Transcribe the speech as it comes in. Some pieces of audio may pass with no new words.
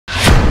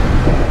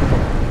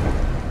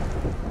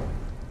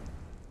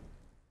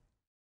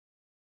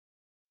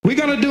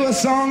gonna do a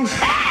song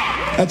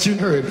that you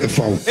heard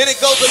before. And it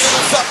goes a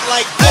little something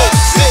like this.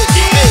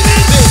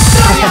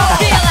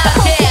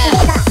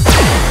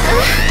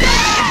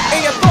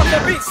 And you thought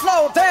the beat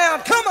slow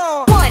down, come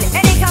on. 1,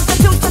 and it comes to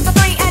 2 to the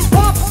 3 and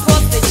pump.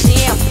 Pump the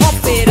jam,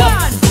 pump it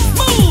up.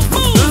 Move,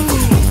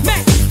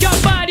 make your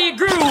body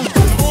groove.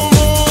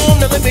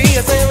 Melody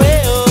is a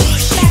real.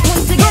 Back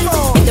once again.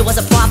 If there was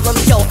a problem,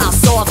 yo, I'll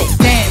solve it.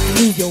 Dance,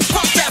 move your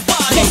pump that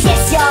body. Yes,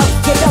 yes, y'all,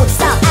 you don't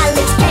stop.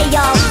 Alex, hey,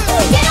 y'all.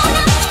 Get on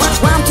up.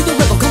 Rhyme to the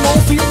rhythm, come on,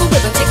 feel the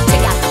rhythm.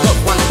 Take out the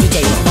hook, one like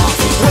DJ Boss.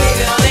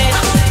 Wiggle it,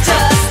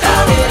 just a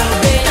little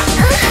bit.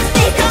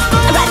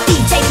 Alright,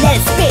 DJ, let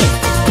it spin.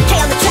 K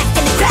on the track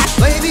and the crowd.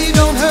 Baby,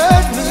 don't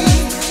hurt me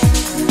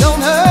no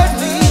more.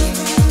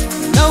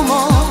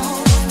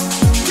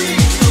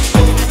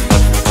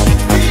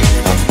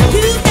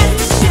 You got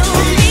to show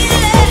me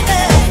love.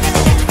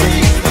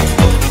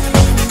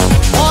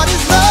 What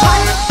is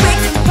love?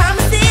 Breaking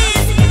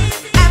promises,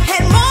 I've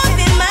had more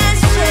than my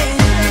share.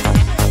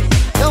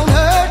 Don't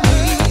hurt me.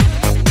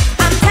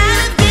 I'm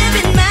tired of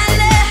giving my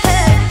love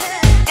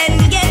and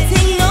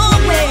getting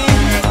nowhere.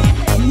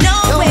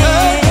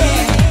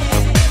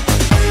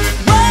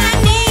 What I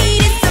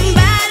need is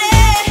somebody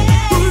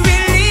who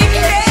really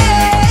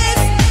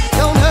cares.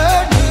 Don't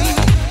hurt me.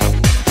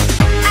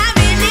 I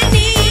really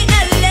need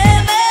a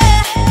lover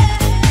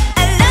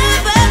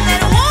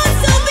that wants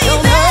to be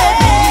there.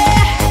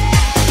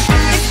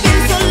 It's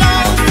been so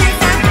long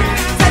since I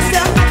touched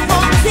a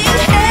haunting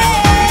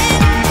hand.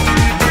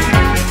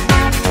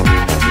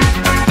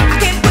 I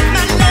can't put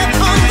my love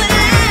on the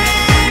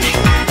line.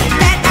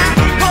 That I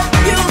hope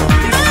you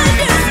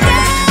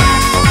understand.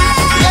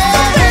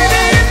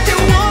 Baby, if you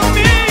want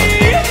me,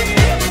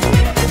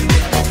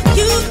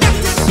 you got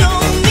to show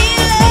me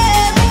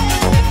love.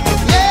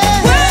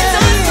 Words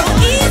are so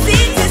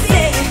easy to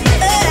say,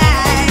 but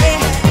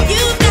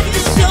you got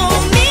to show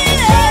me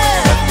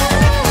love.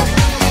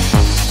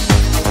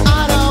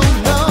 I don't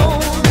know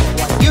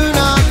why you're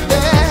not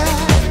there.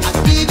 I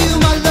give you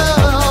my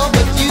love,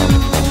 but you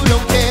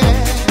don't care.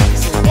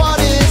 So what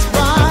is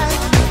right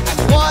and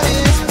what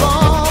is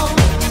wrong?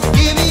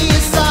 Give me a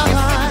sign.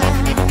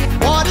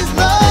 What is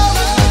love?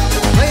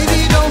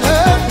 Baby, don't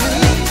hurt me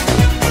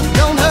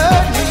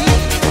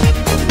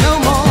no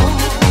more.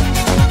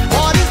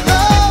 What is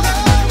love?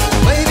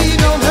 Baby,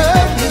 don't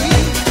hurt me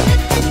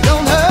no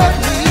more.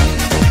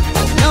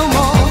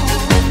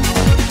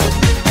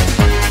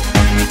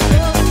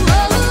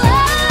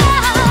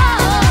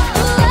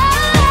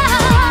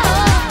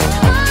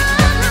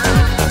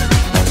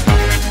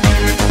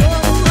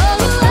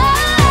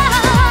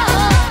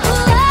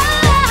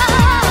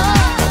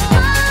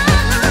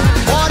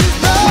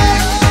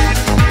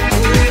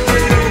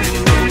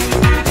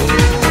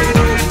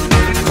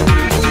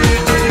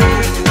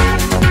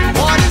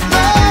 What is love? What is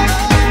love?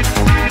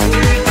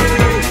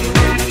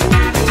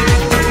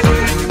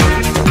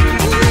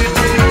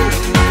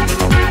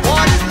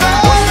 What is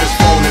love? What's this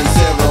phone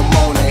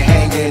ceremony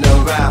hanging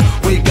around?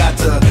 We got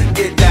to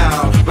get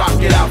down, rock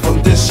it out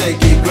from this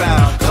shaky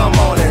ground. Come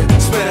on and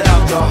spit it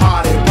out your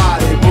heart and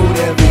body, boot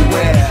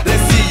everywhere.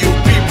 Let's see you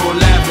people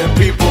laughing,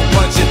 people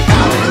punching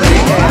out in the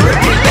air.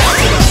 Get down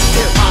to the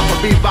hip hop, a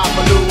bebop,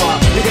 a lua.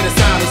 You hear the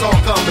sound, it's all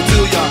coming to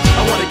ya.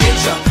 I wanna get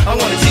ya, I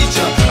wanna teach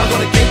ya, I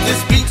wanna get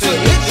this beat to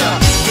hit ya.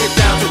 Get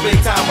down to big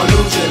time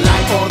illusion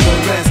like all the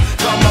rest.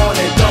 Come on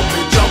and dump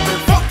it, jump it,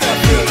 fuck that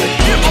feeling.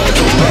 Get on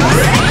the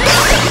rest.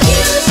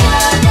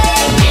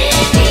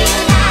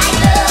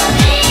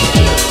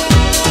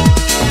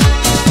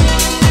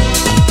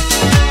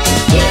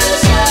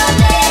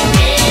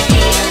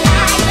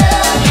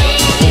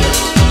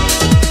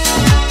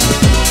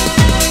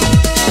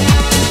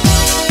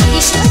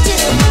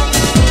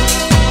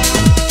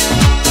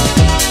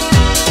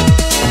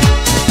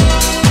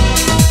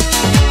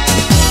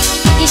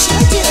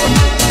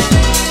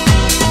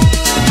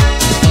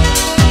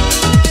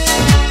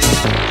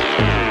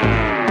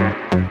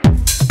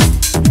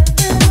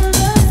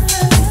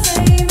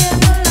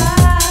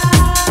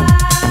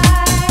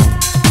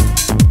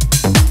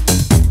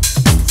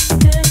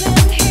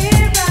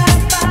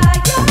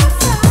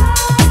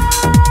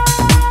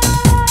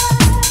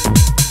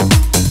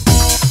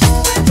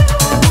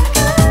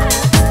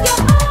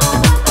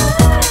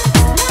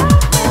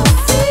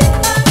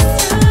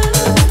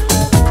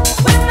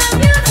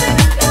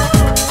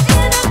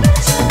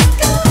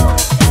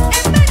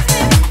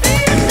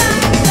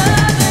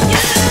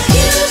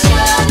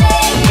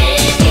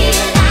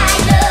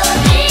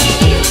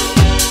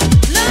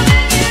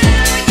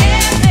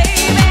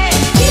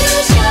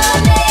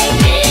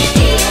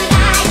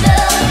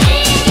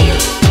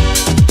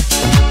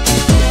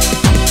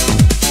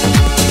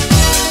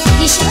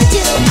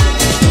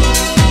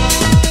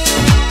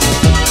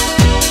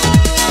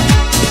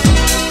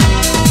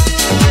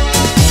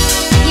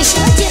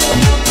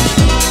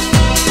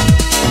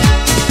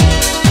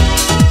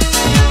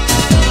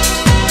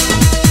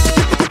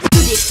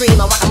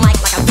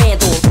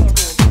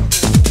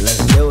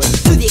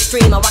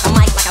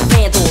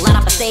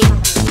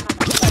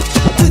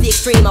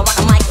 extreme, I rock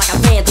a mic like a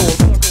vandal.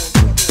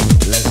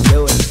 Let's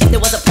do it. If there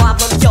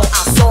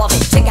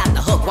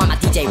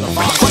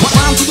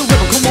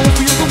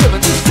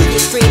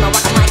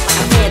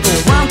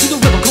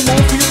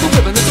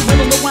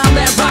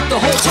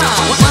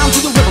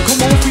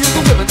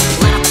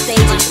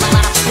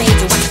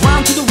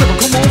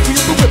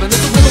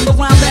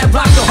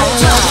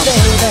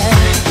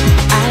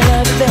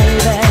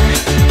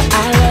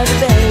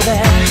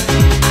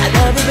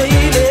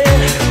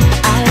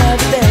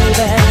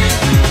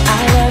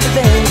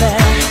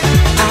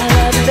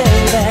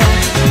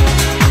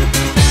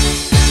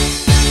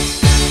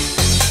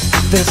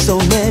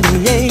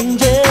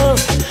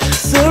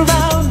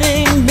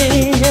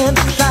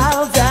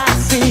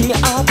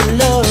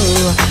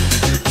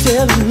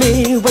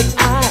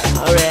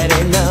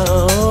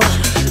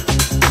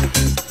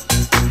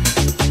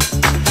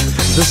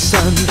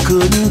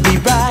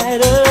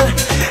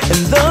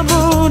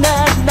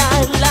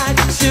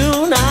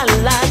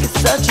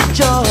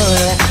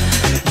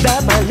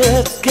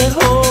lips can't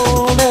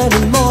hold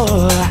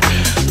anymore.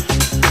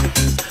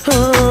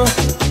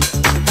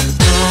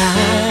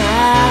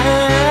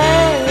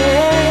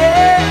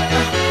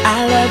 I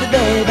love you,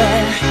 baby.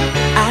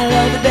 I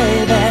love you,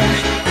 baby.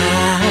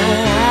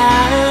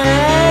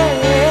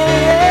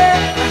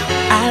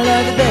 I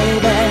love you, baby. I love you,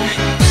 baby.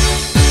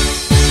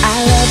 I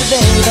love you,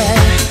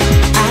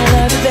 baby. I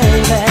love you,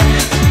 baby.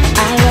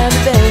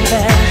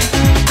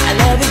 I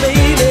love you,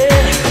 baby.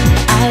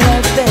 I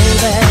love you,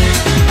 baby.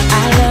 I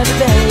love you,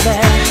 baby.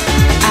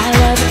 I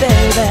love you,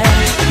 baby.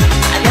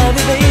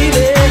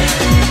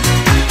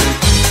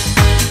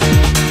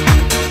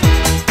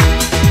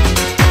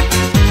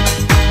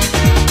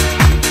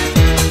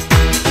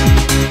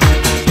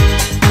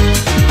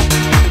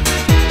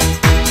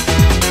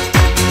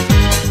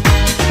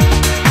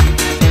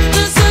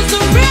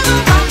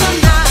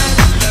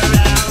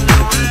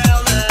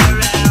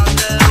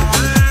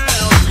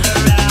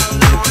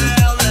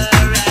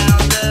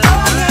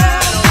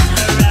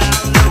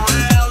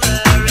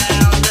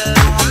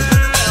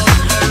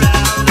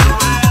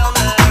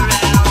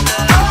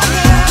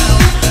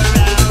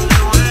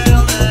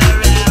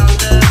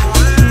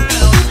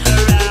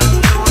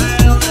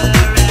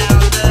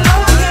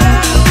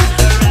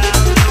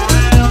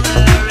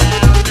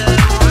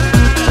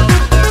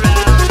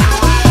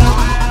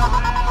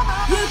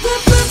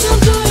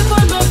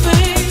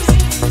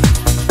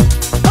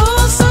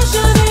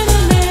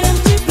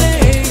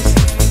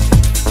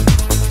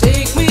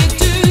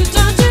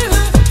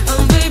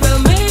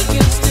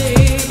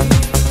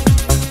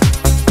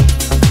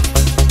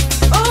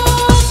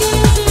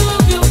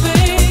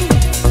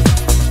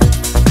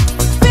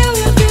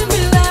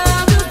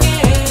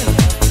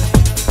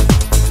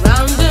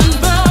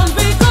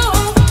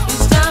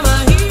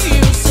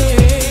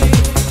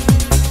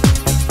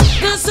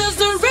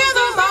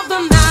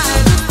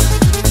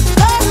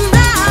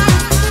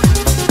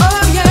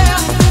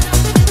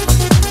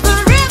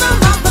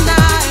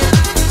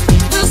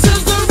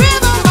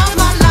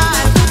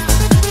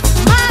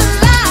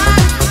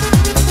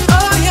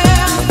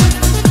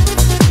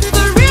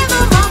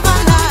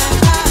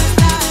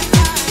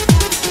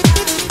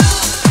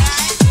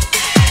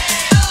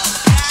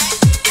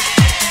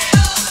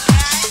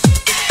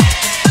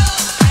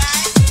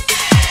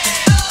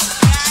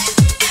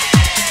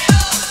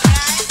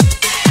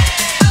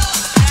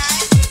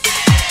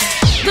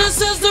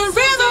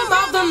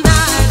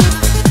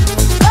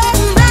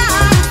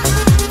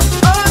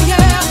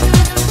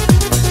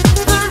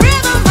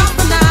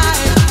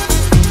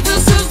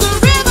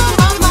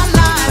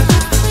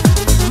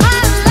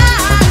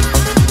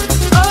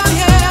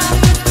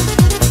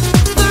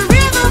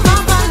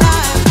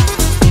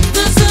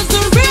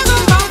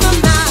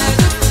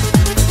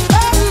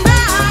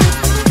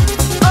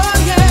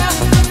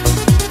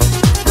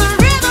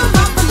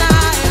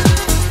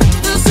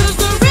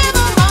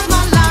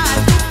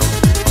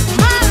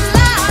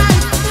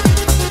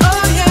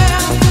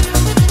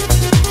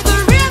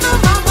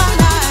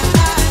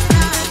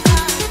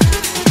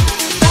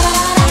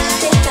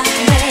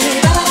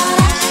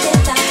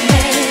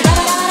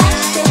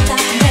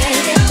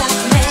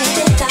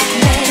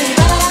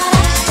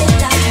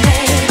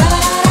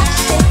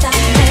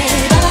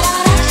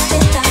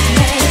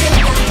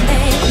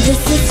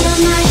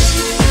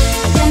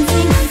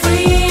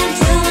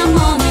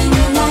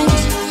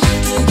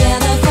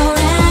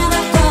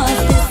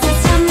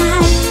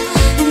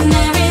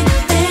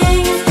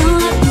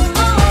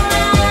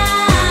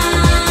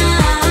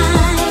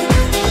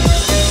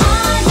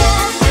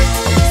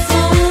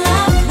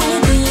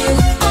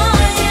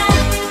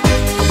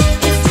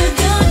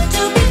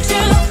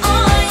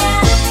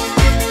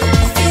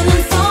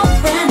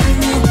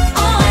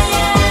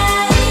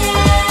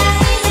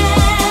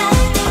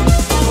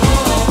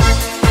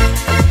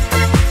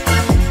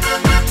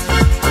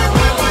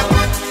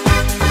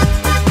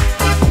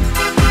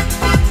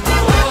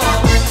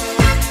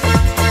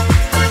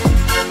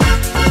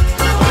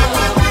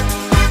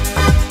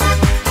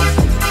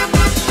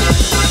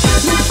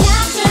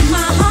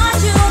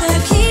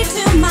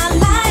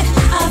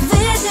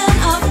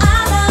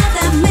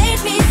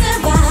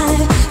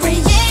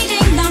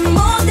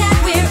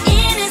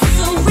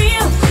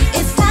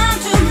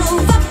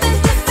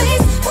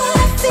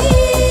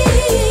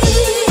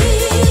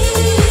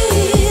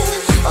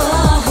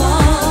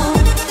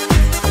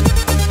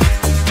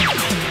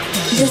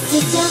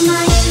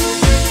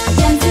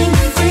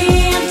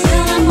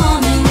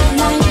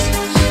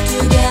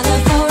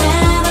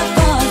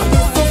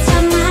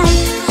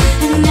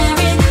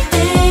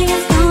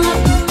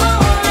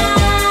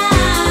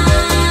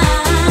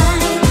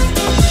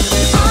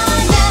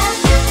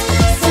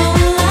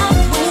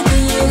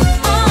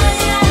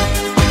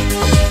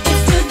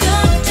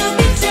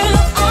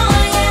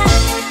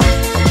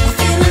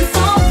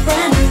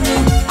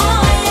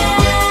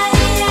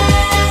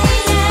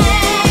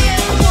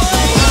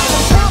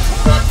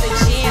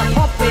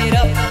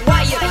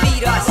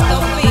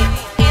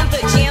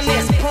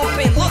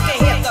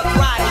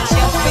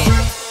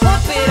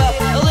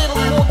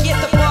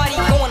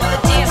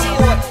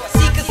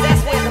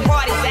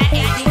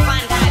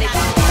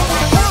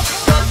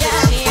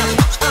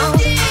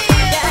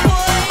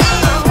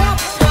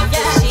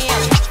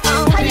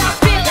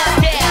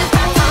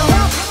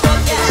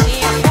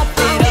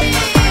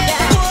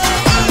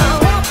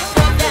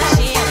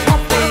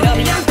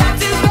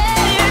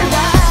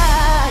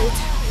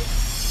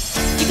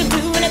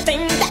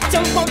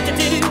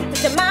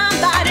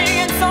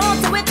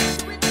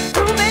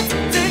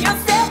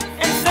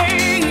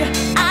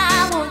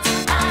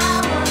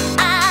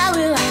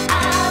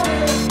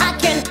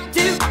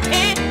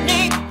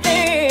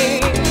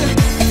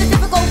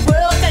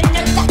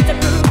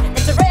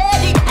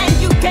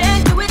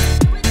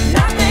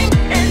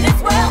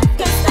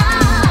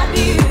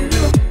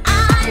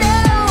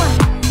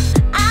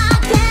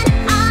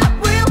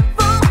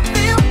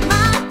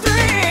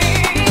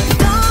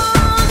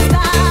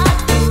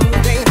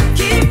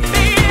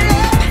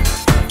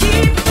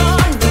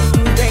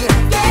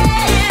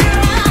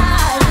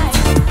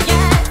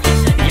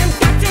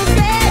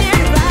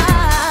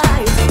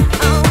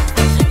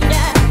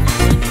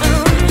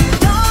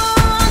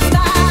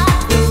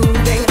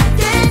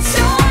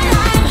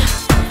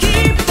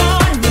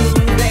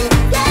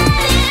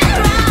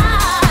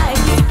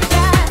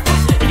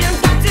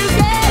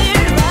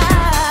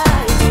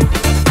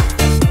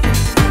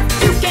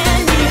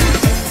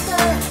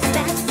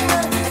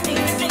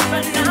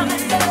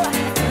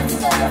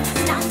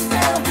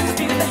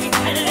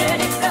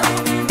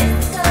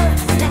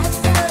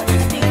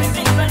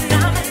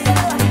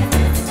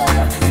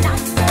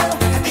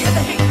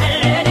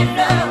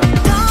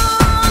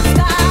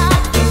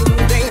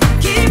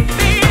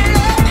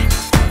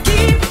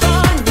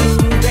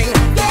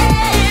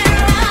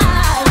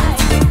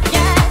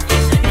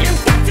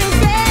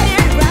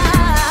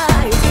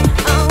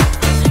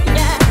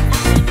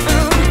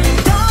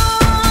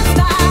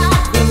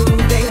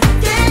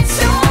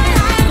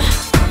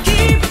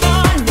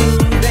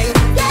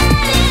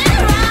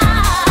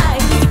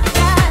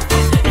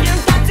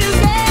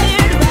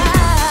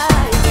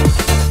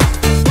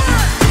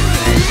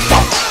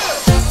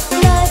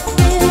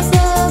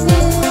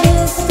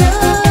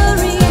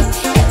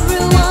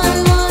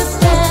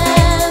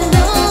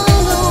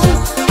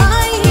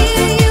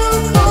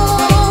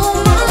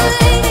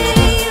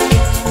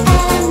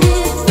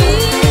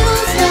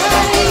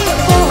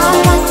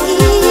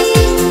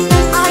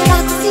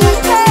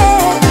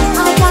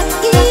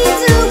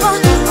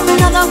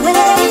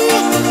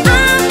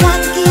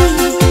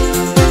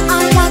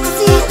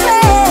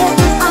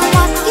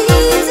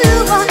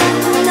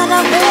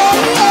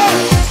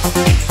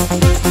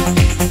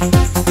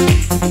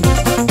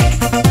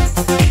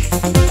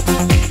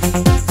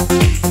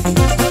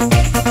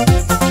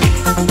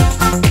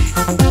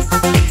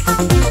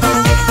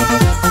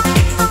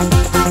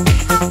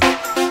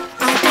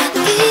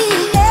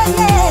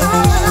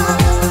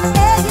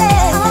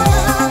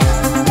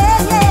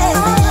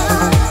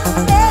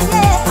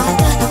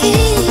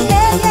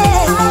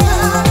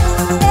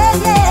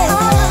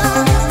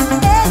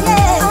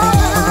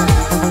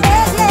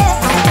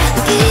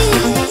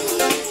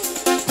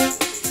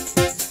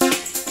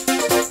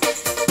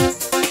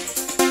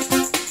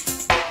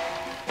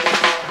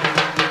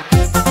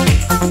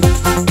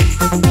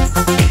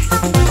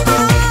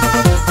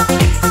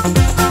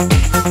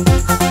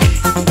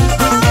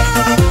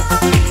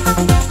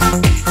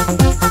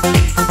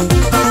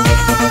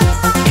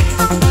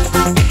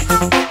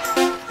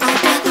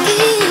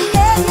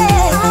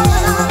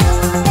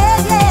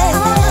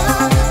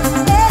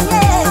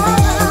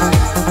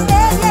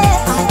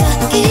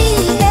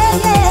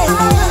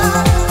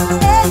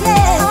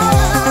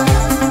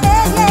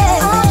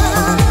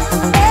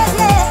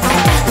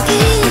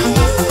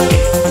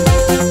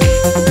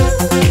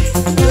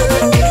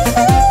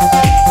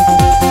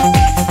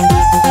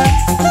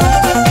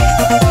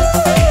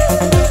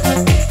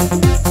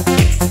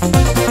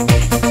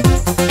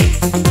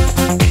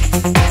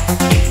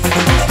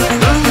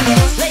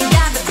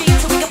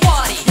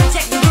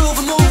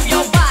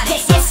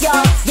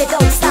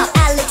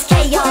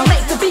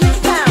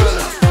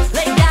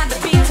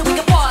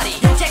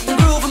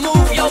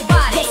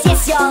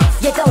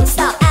 don't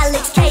stop.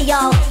 Alex K,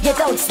 y'all, you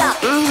don't stop.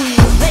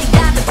 Lay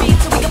down the beat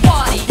so we can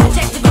party.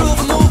 Check the groove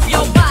and move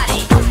your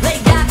body.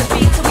 Lay down the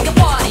beat so we can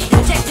party.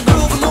 Check the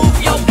groove and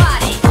move your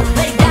body.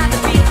 Lay down the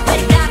beat,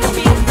 lay down the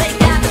beat, lay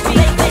down the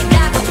beat, lay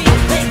down the beat,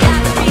 lay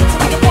down the beat so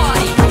we can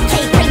party.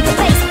 Can't bring the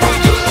bass back.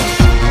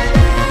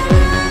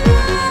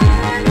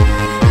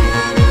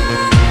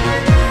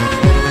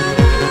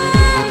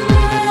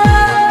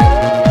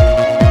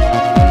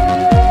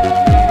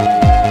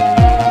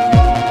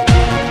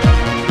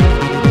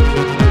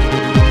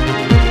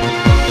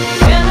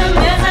 Feeling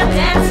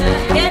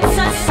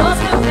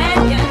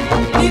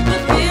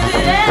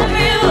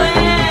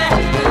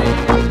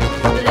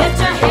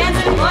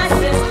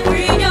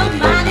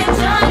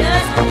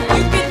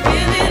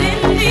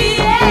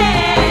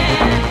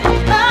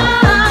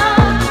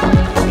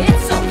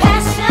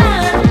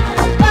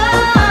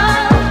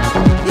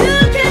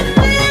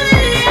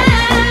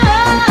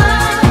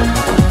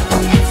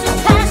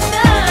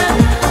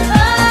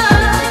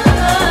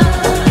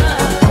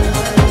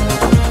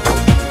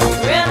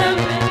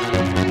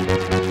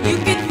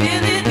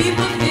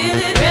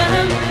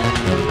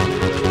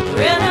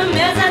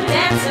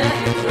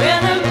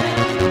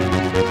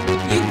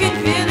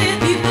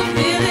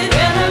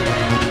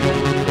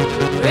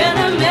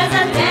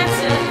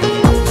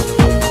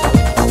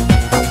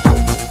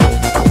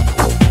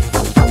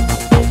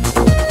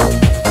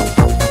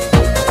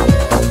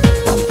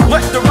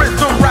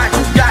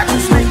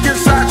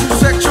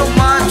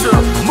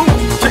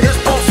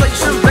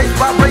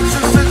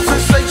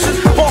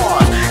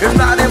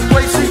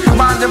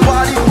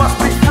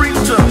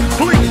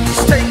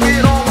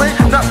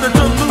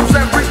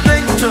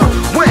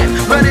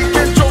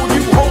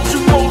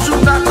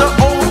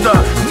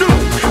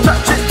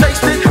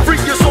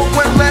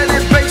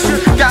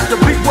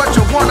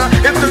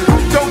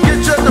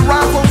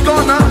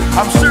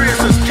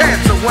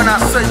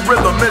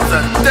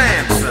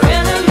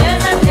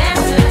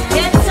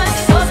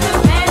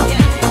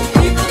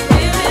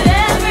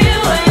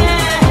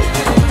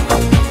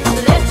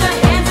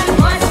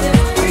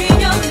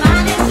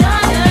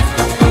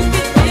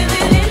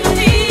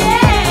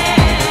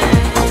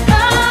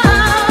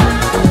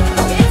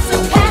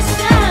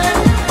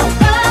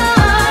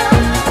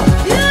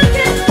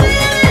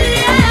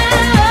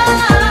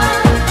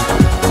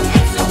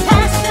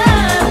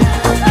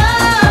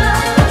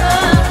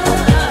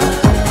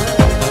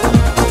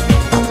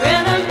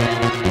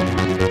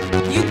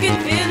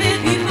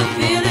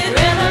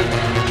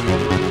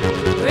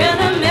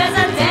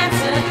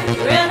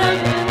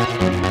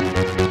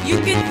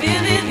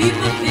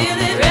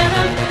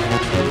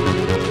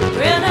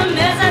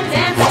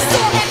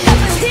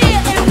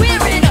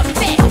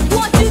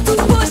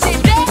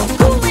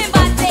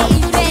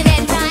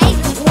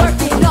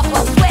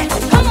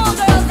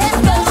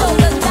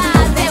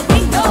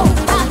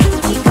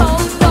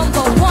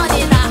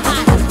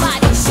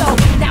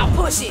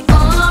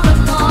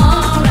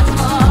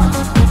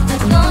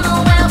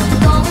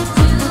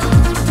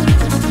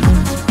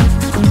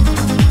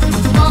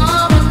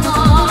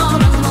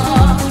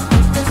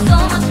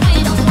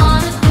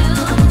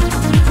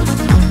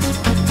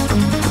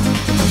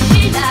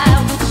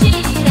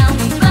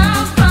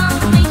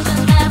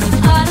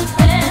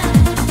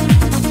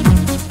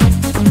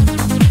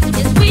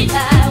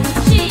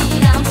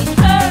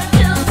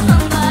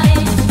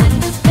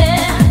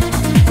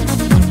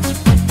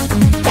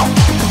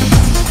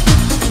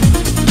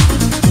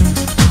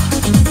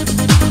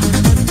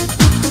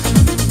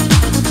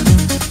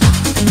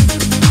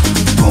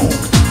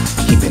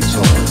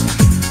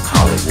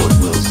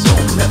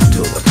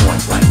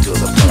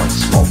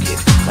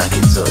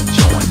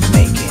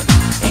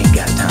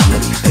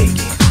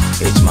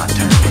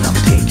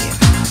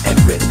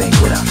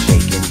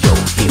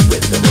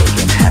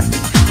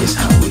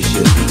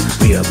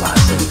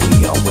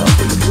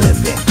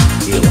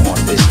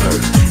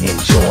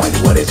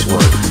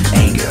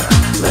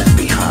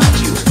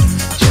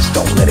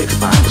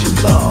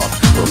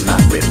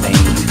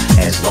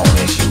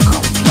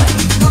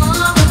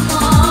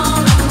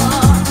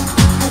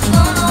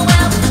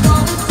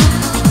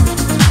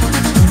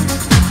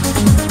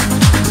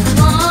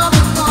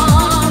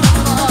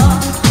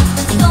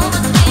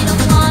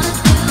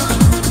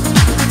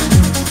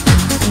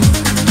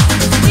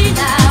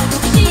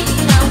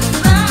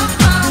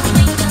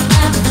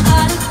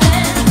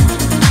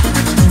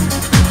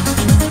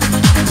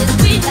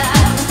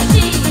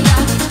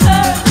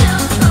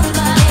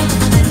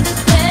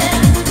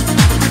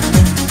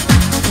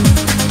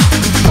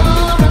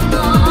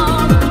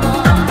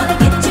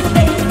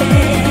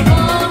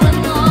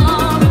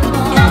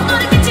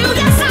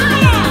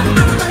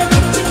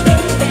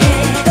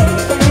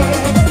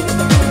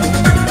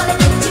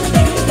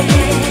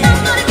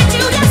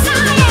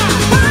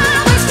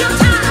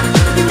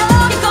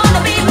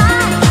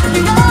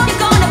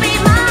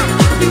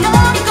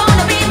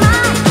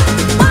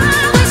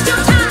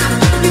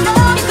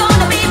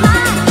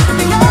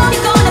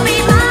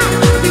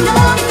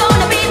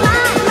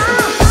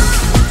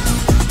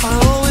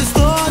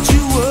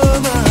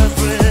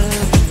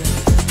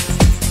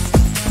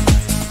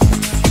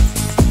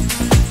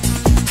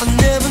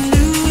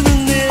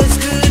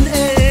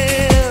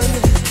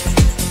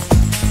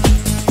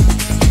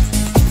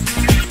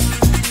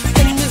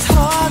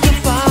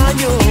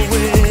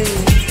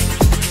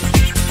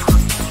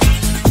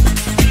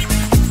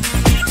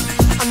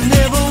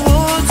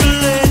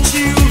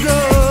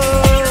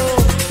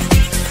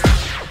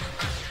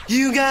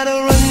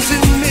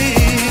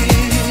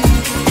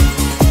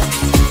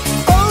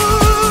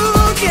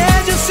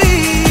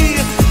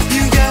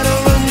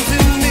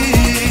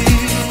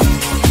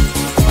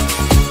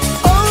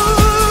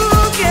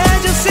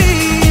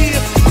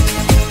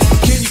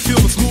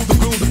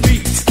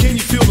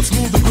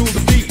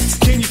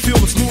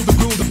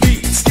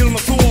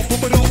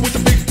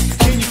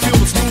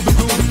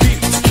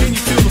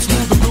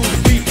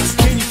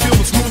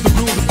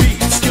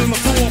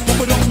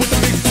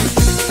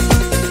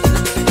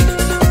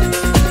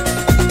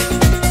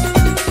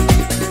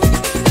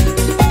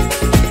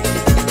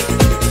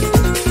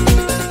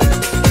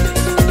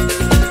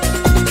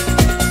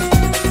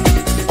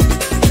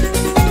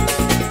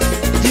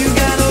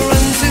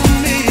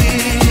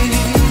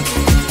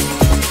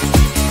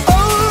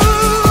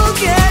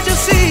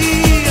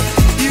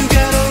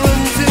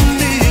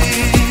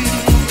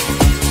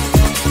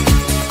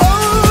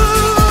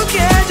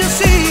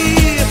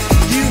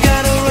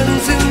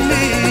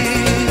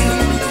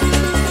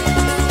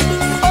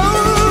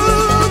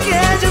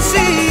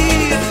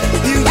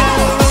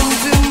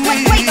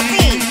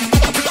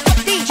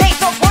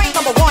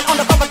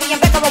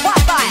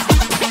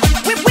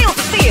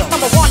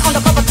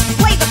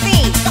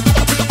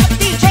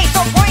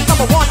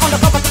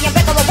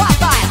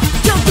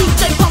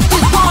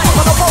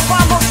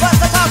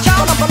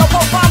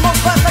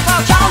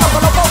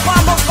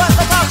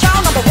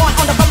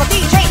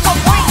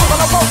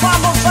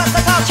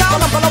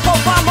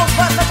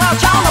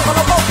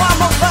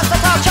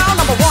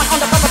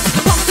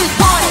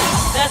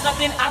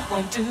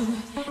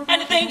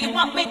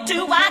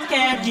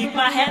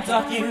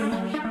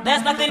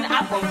There's nothing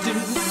I won't do,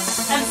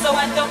 and so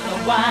I don't know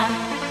why.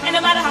 And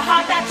no matter how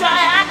hard I try,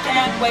 I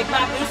can't wake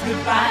my blues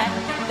goodbye.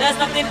 There's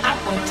nothing I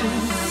won't do.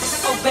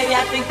 Oh baby,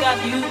 I think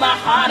of you, my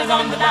heart is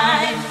on the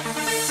line.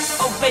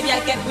 Oh baby,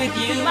 I get with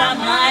you, my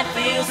mind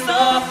feels so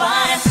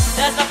fine.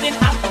 There's nothing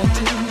I won't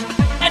do.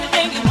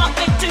 Anything you want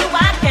me to,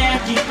 I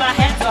can't keep my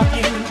hands off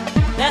you.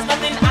 There's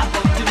nothing I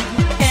won't do.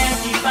 Can't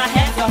keep my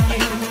hands off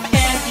you.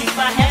 Can't keep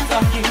my hands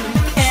off you.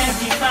 Can't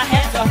keep my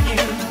hands off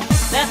you.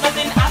 There's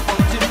nothing I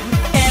won't do.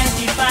 Can't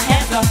keep my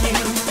hands off you.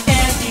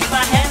 Can't keep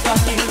my hands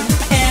off you.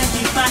 Can't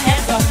keep my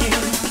hands off you.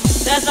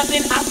 There's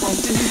nothing I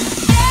won't do.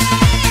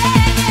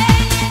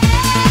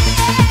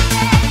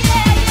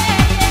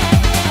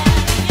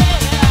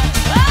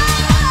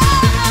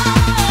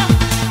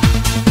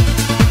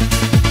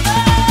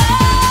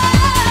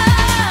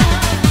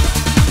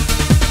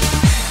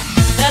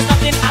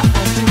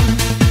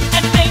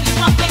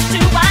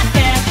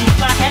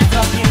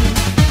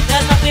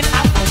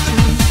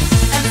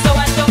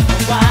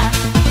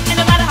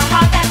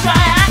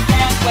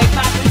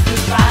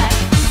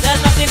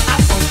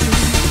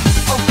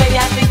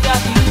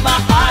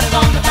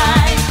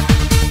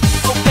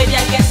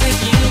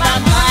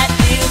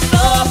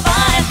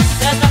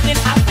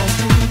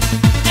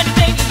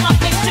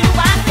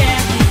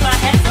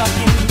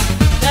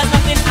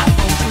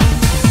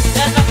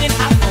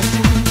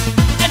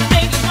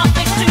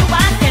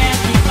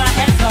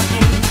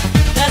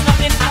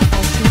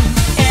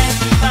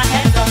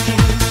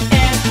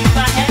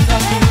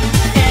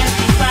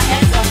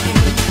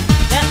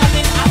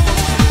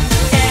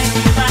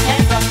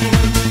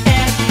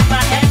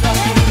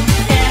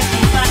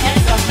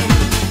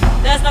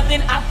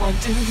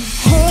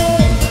 Oh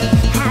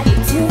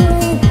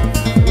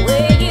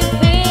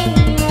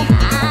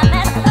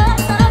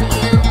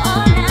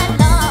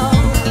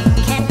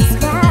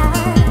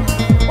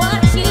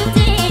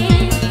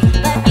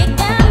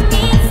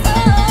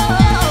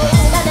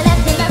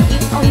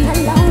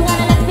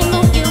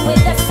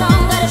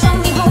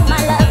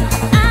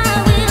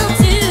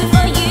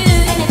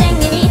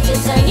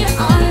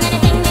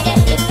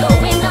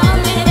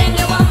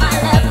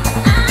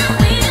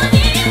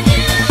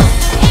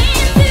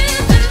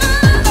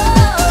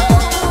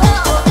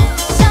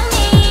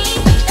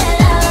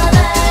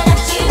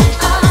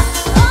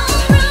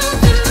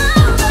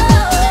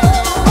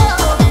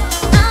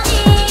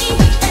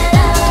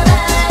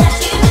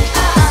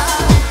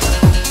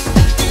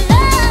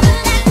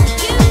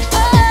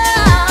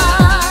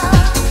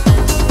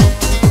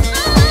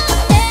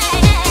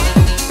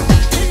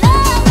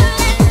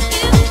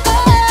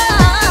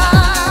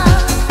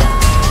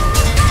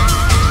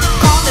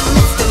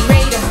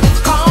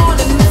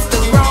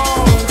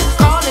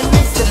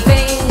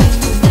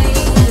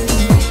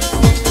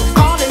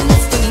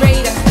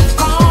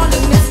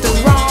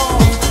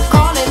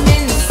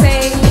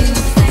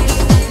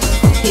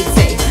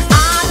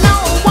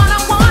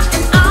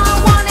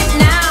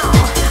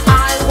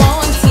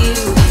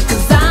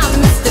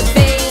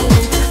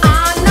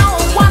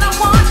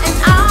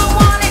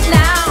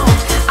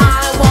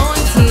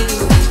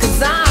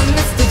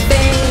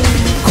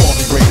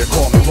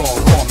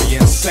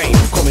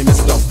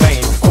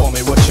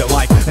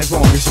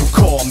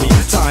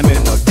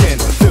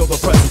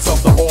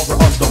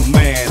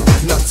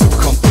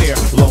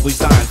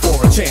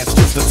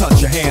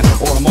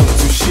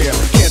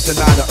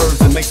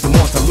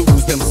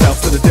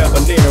the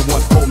debonair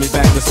one. Pull me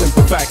back, the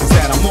simple fact is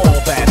that I'm all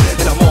that,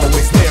 and I'm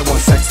always there.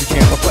 One sexy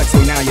can't perplex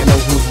me, now you know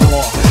who's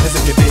raw. As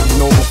if you didn't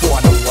know before,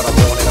 I know what I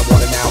want, and I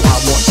want it now. I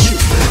want you,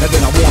 and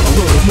then I want a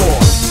little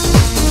more.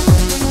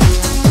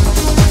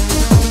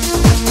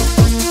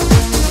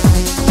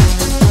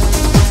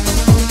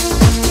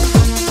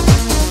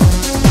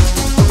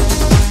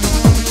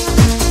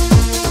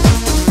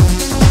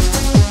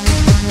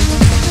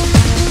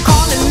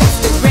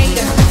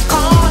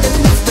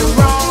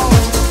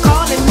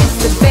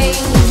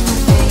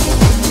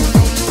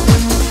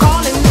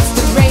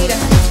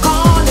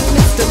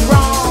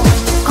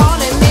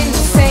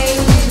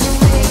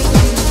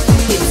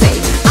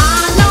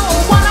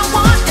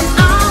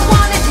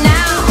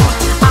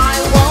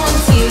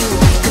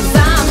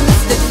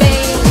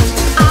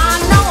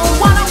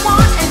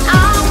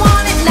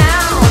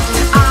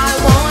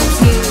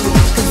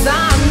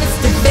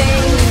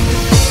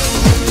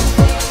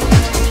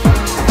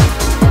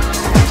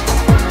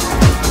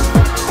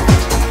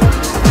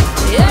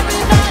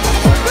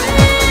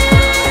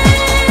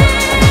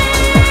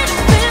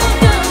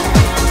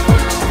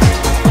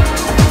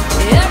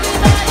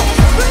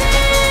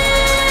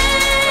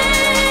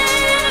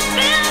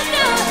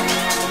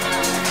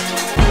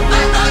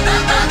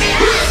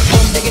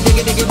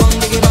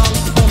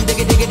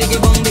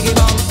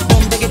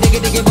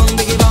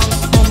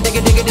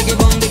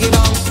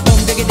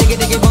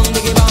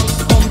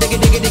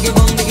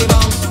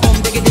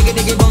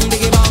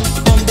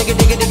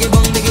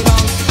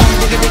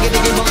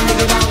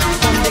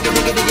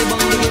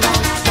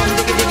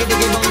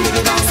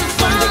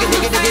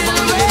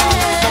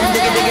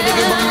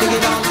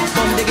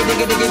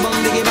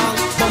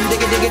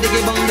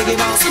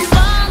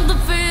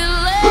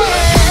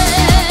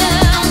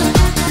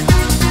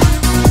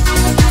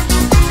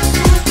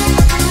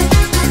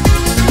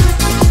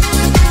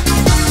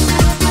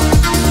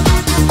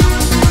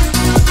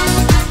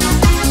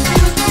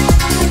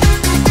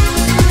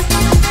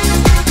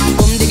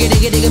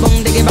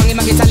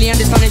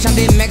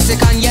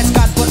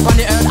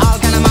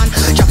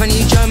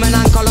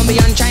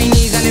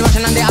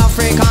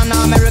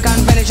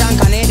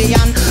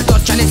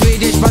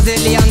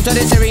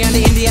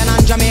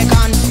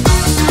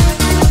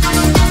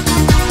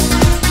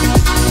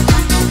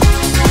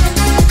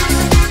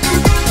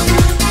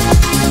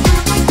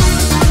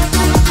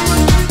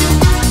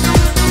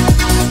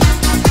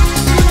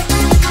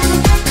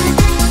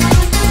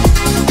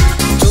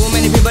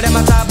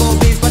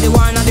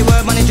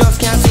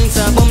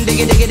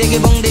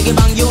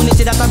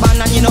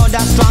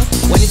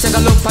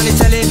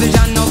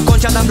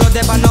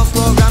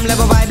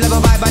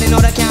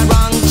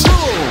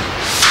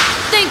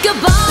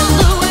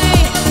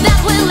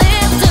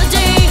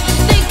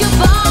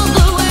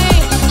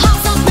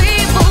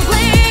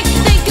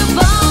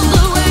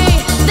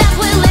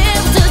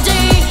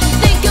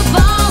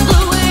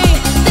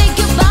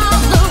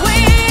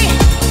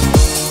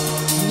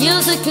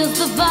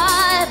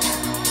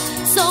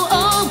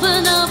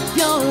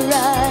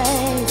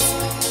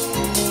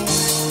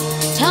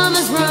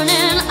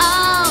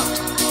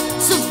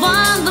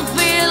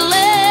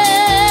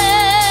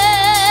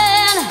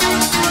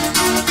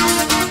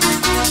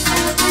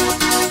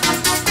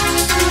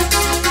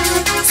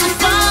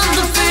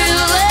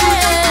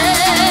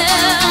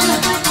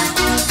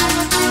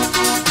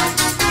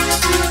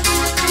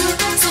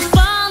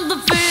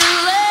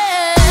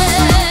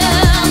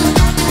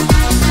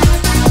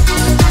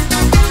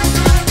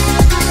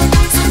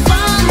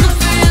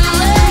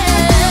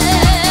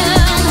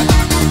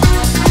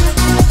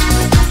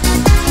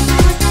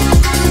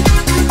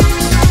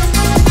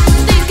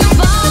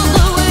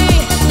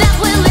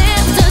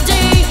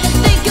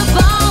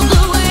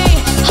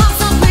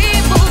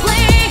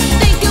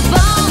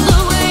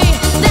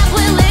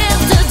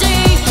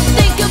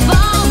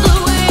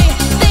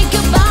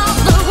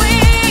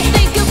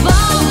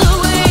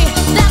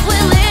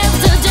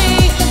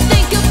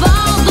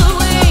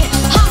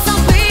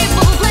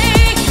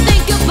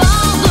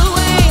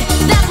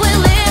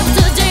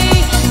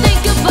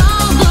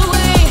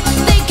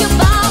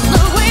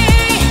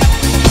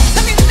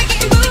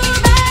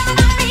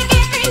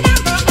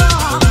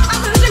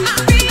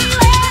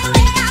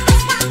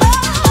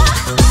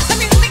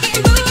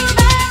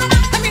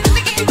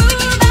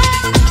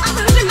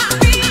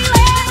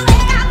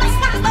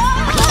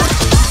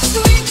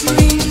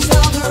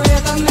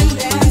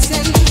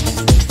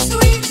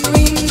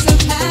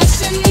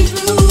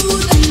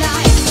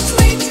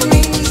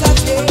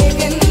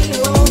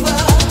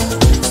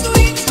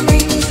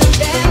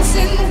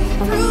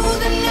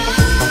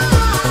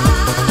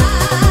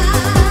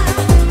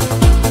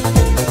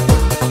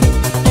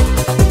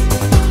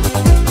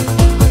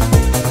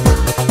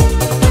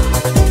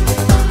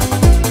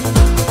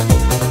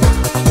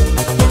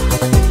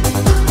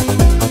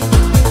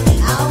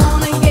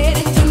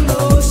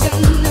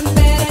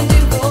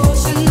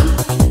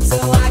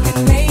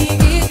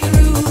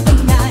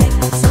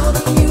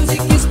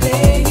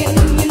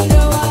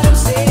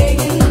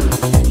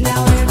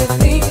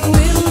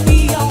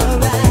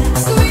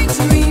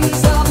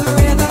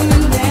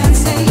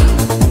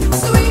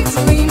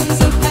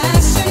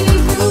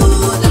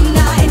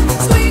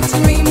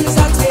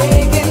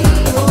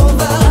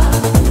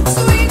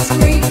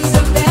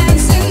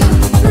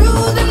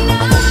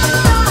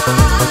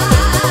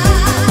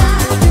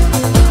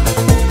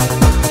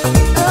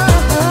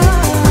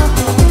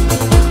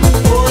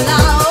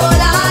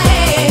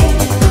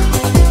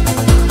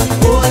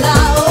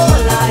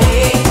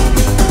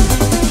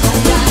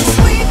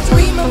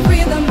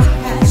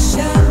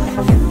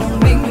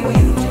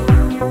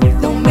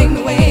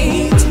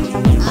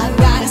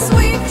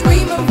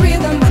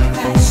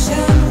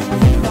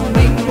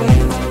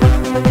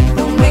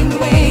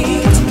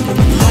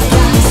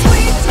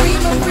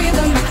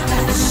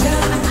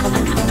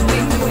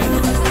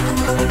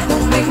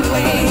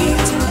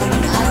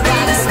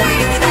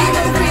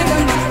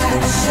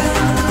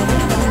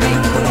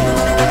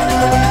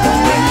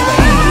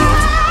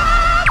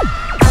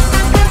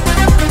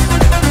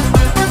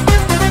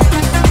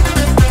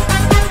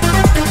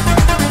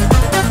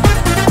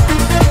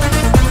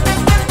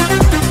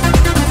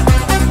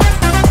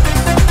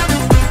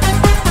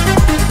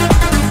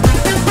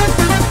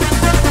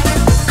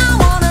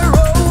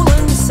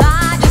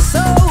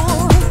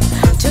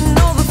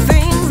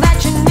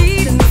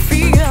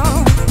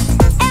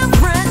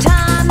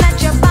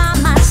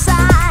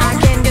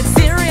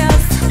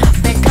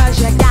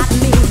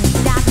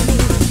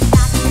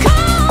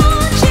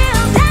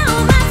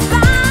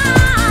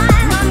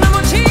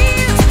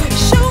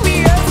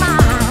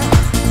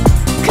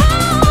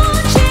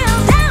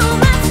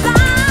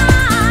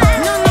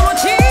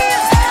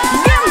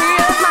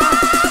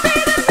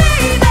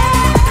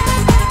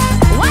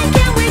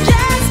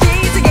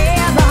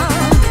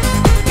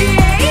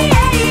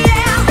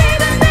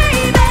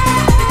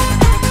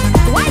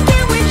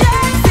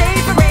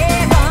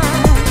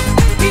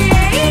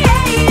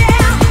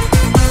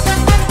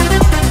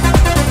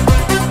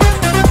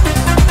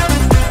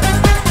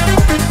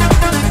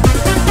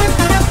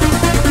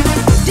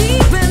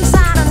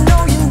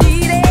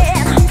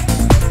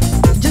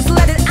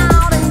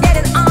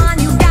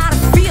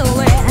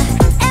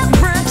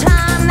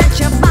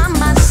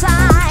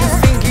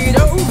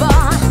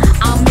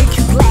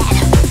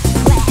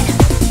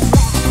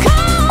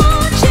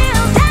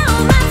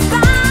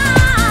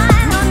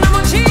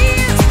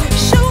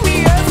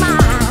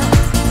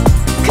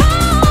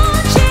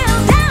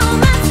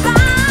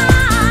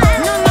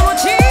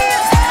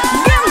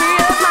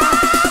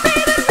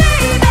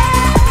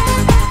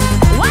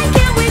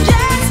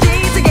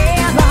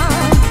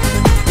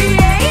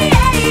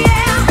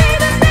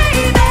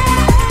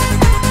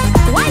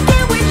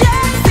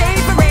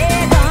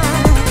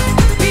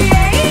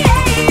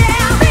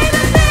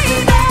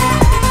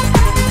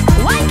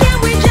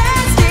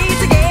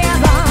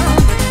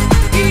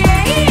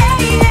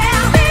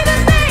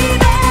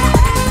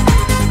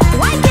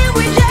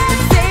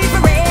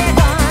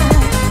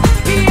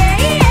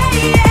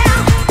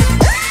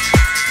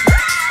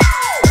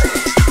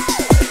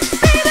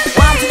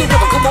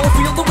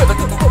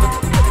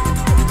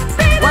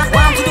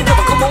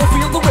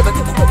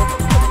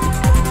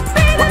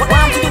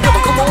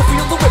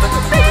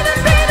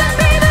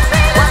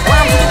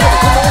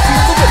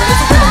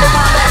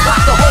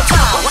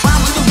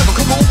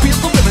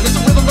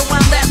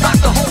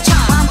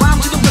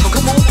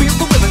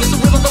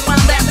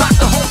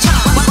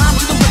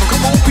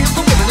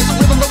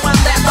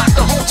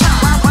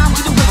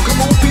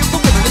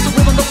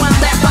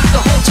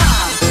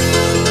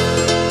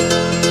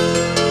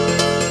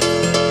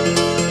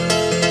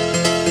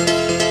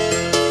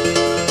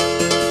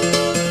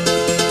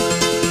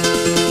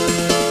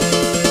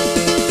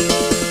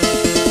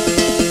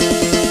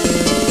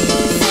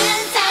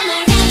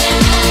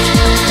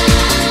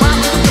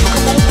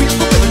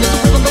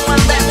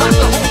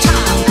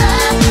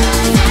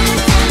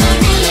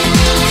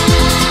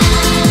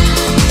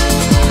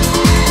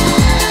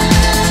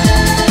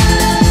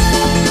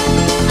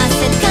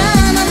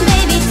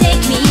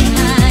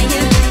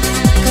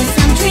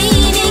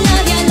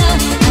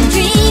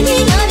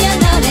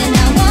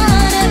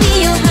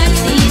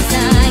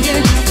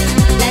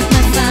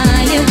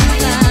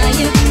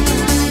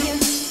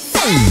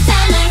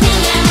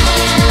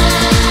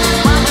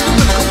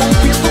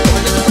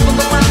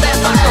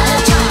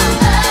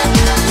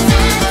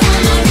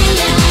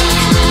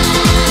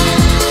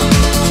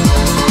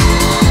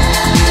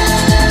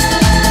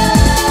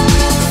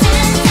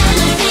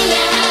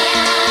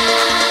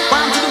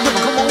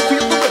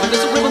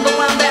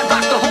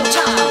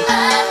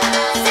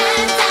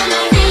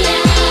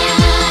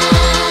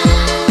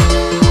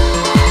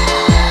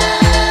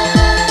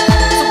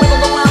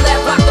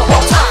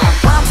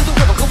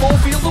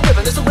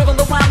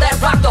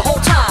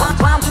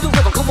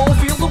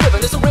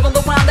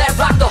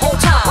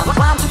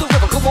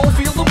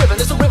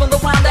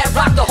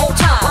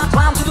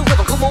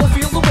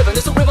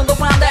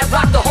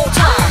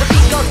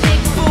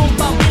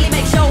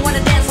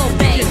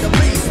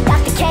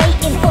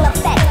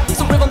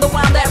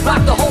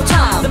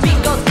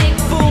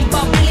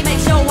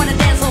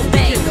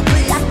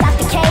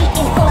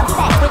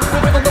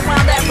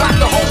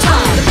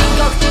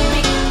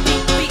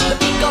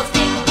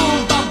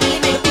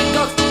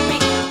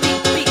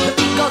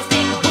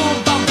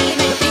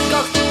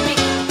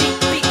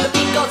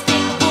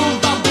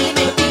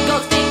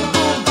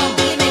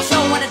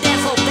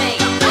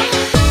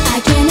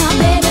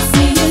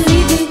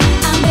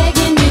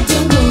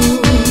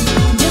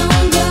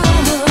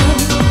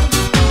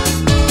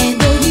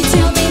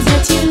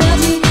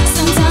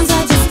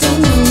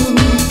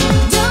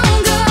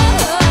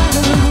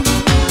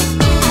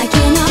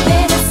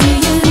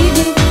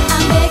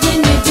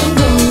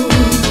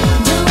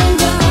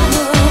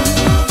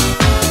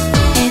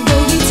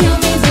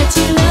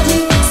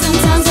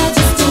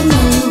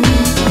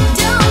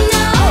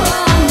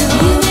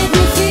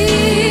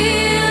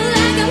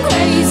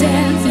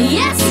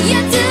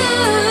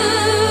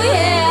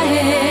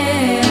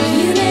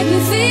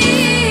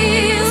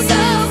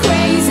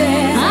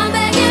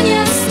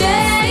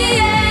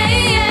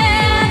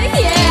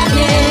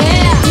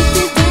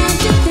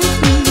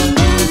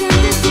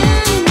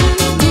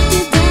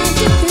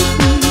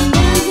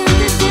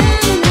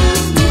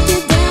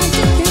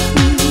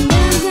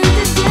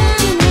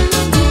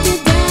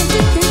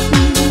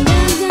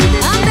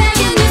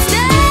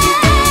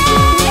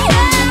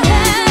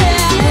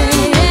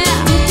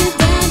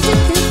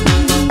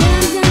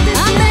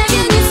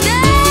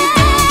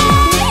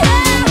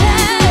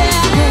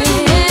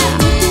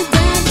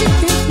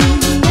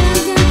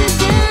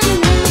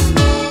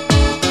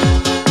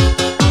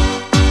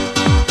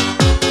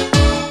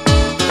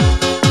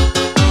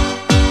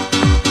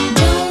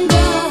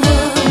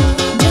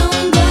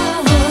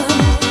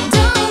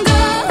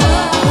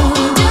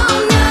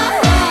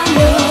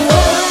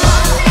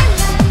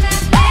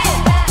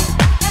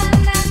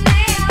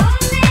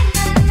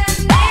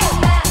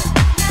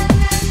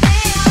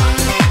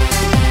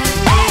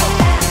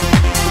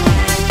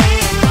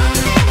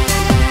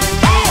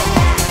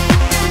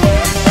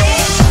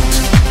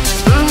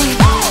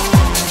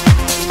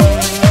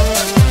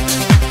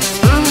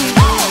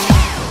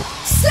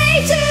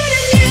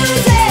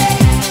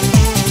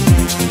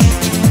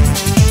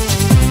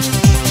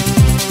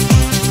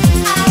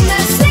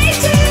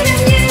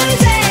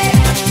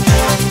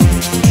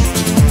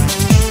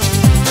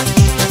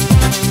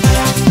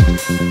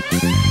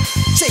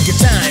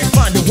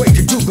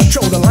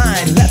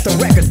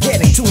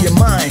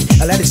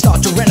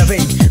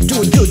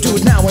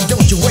 on,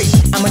 don't you wait.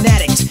 I'm an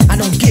addict, I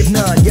don't give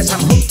none. Yes,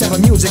 I'm hooked up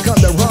on music on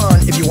the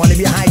run. If you wanna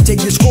be high, take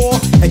the score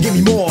and give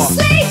me more.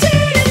 Stay to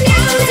the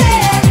music.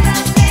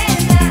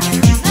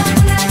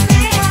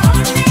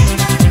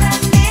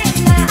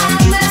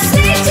 I'ma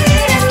stay to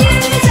the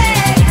music.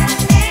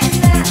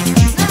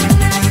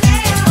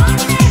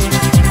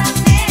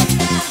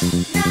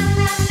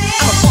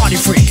 I'm a party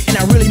freak, and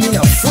I really mean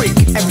a freak.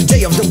 Every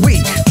day of the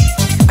week,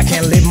 I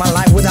can't live my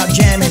life without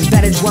jamming.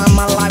 That is why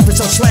my life is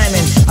so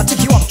slamming. I'll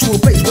take you up to a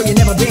place where you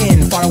never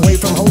been, far away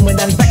from home and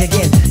then back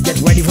again.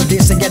 Get ready for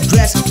this and get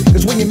dressed,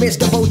 cause when you miss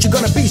the boat you're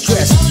gonna be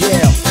stressed.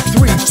 Yeah,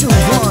 3, 2,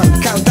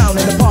 1, countdown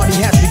and the party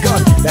has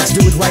begun. Let's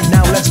do it right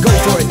now, let's go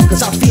for it,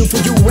 cause I feel for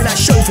you when I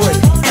show for it.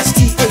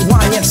 STAYNC.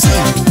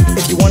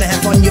 If you wanna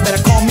have fun you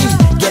better call me.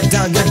 Get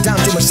down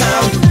to my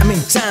sound, I'm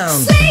in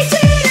town. Stay to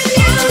the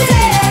music.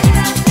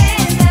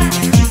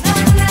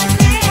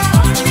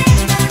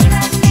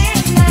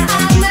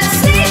 I'ma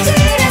stay to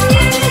the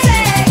music.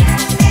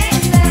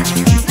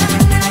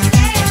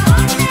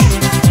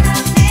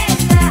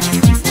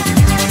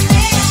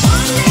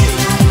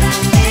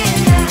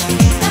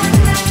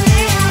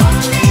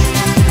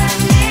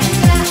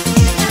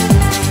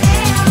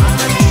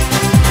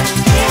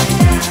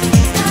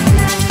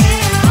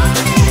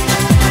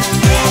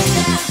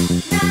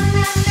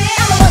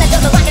 I'm the one that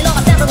does the rock and roll,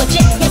 I sound so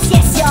legit.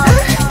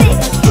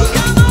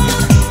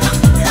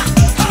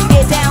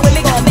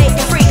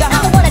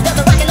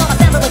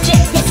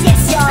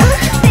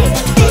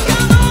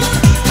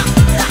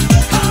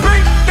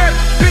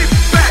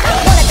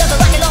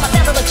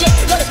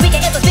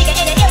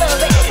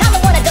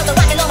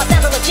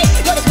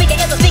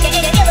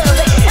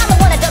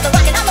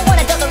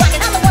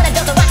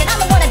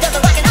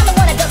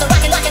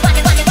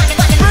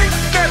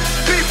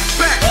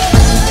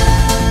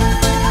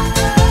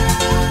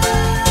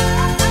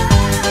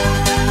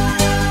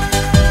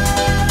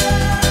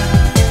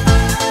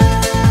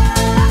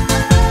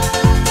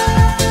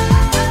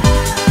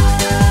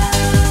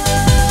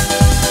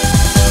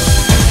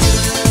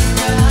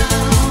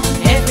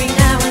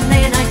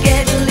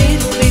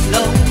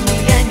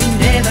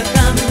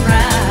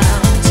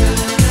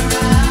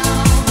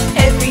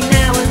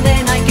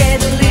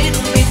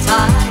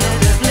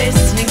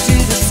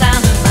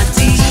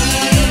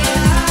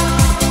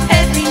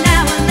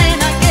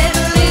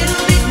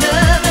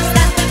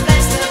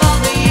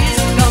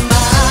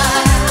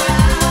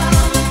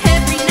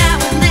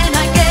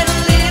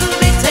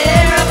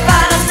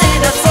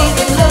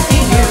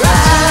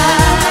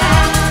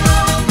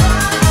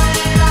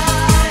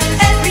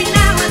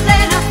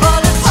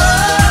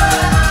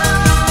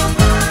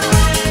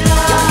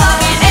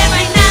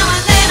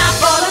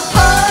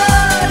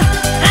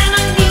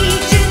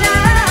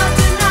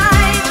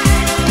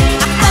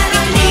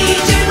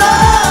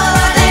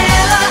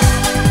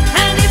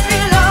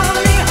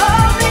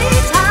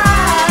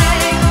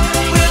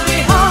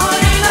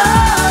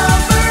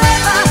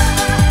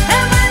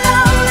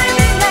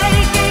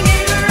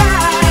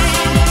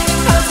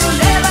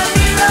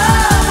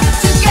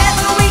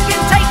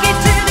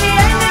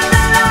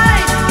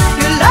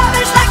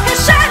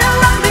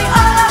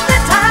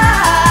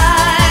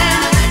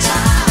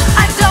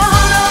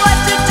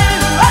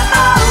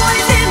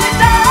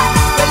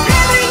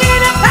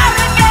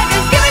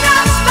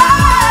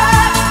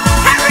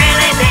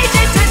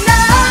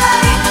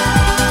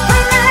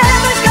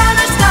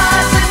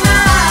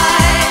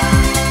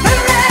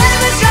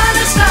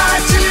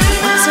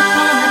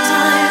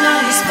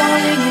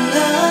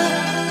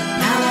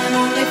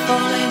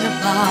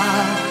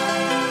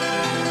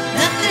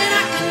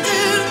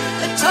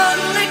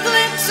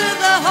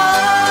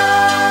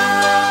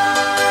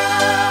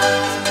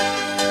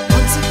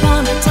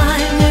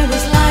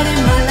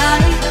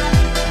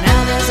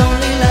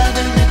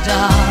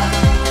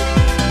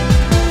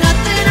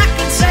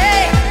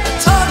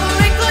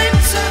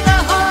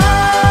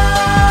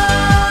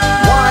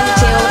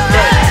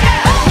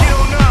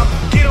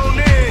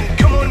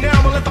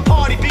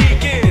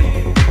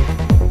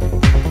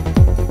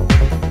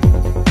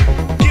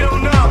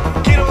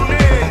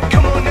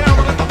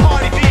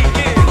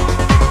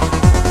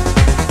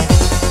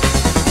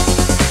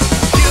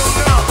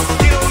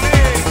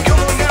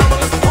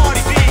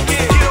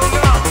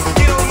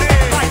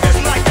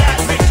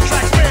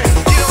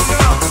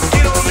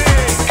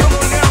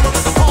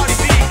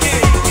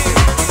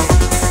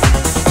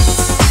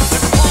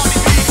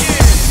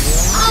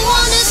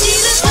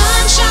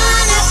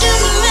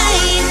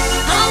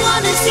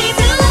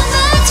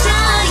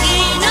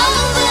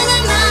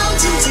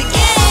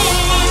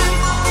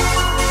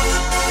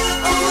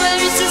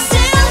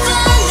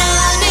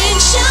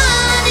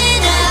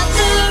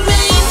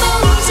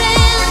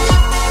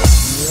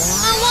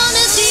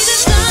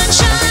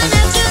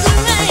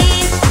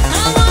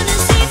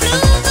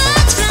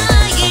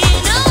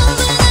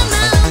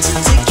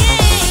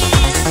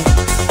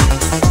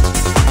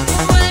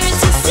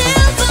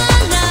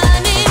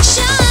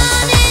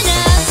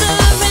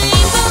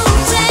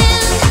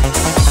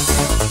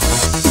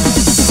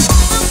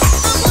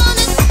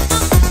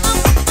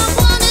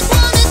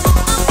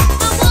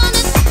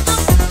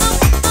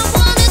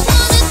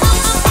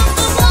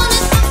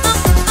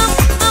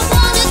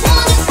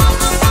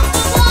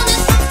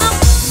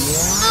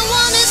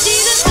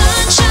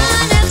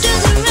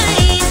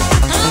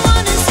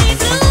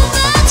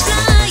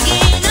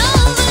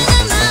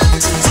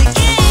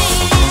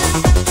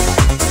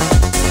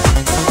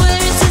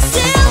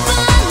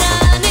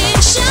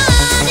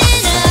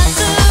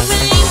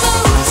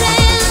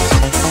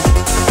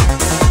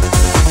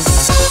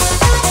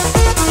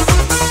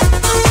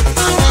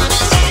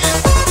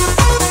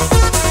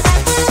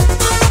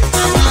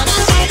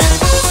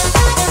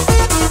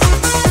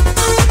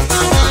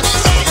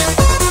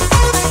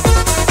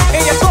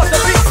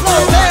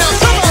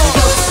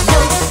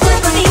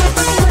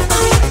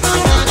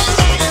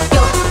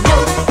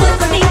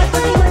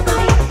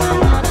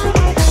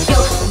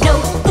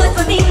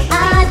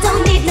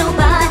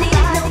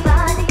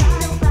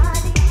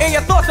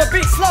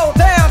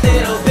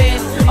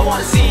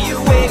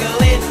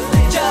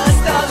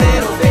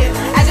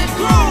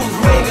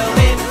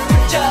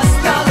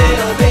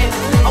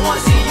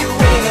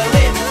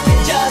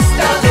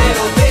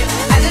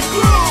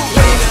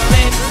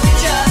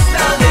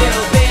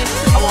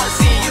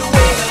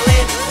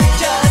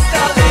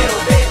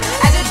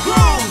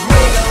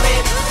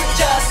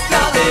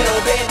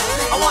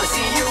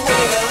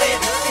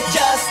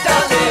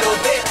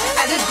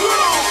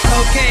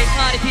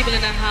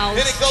 down.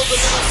 And it goes a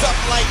little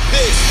something like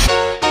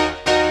this.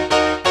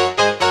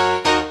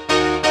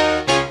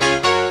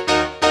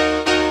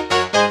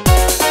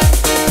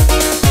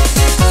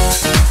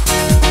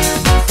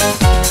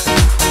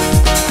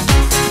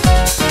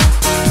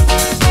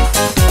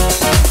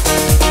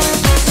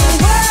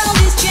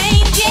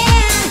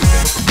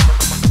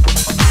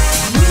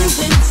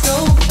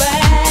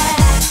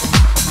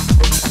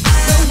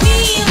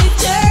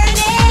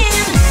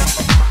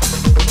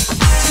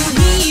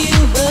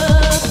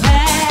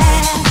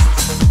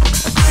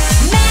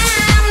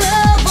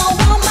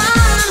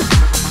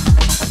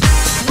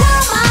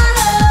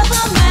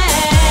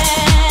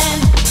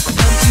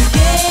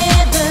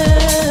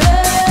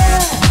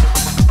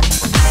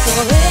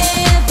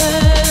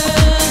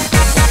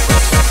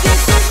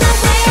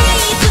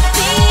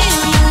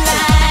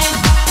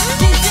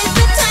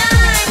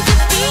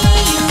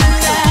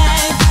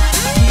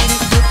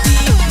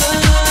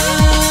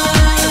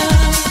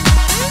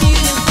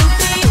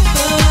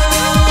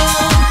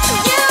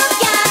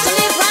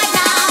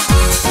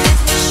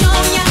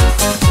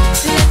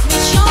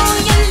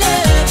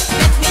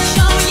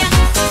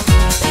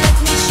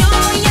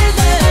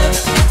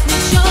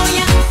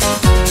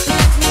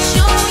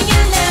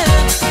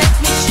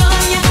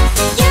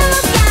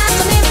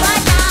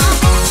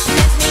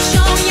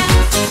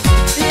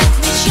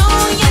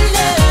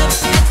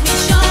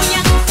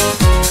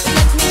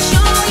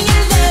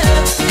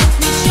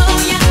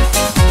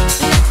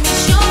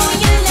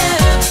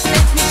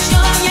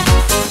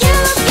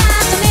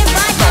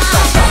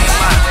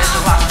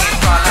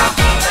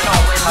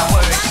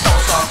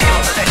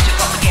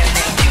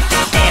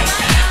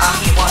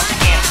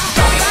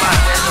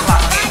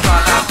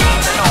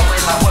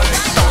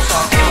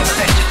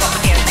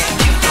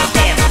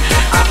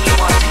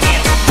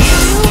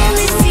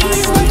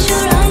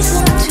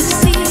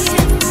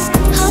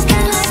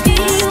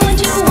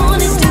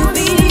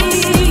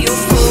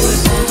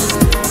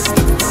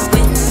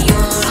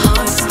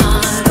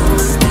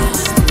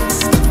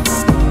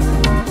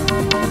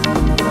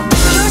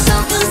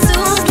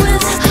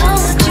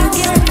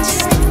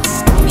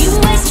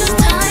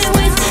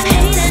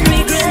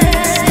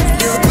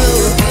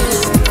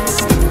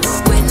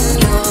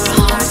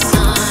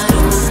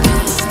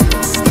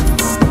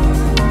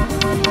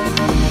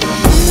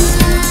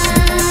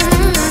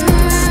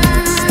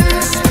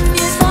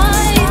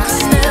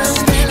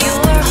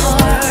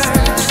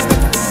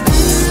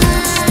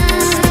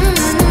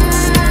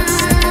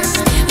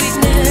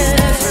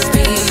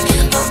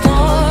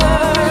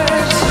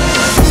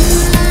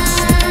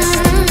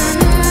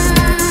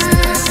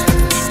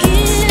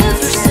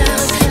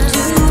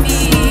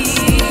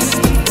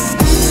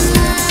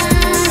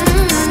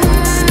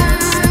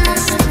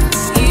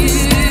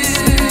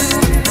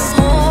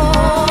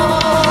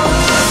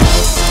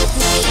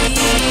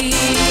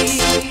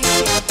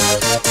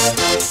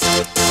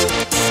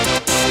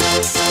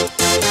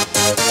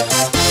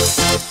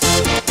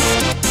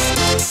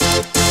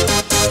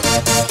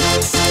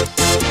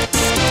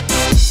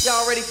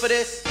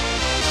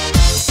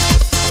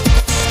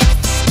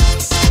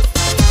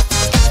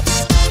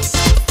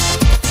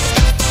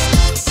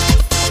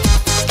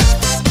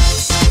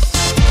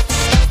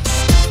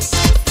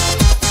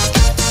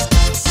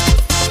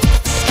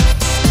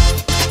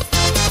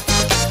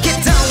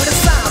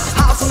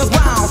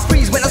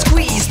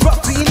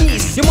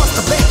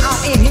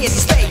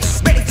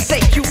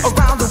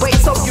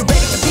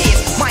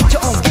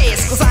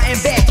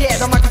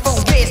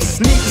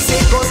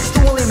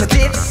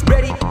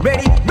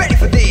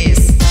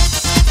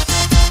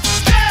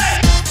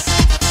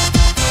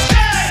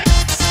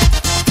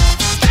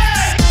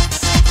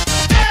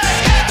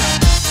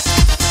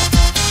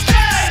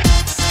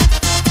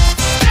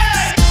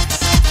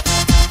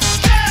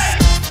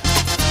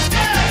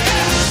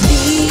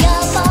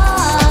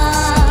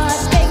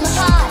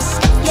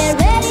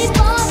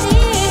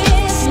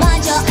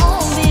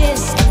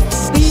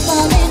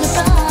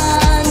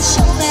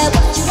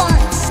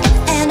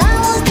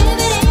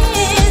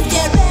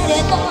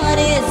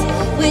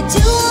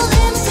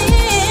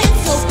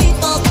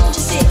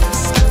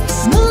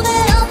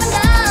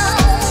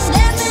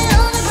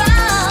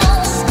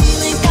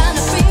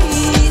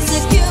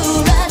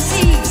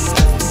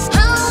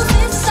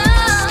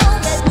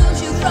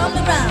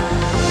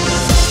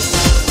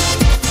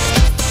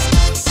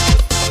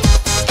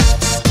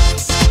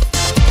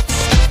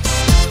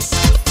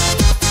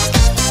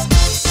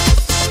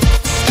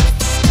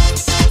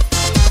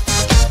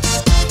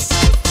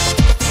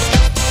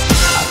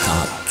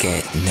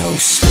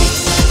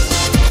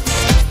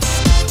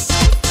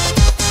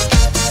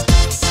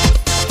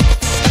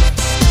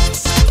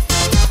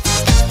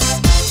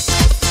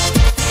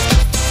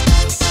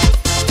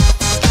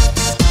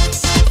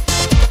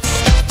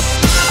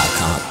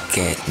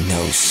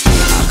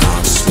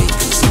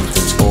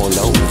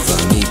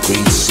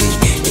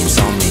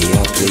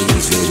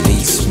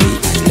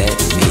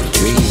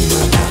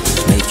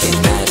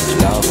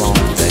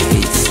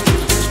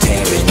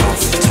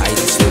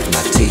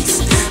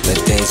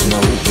 no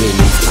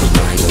relief. I'm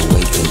wide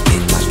awake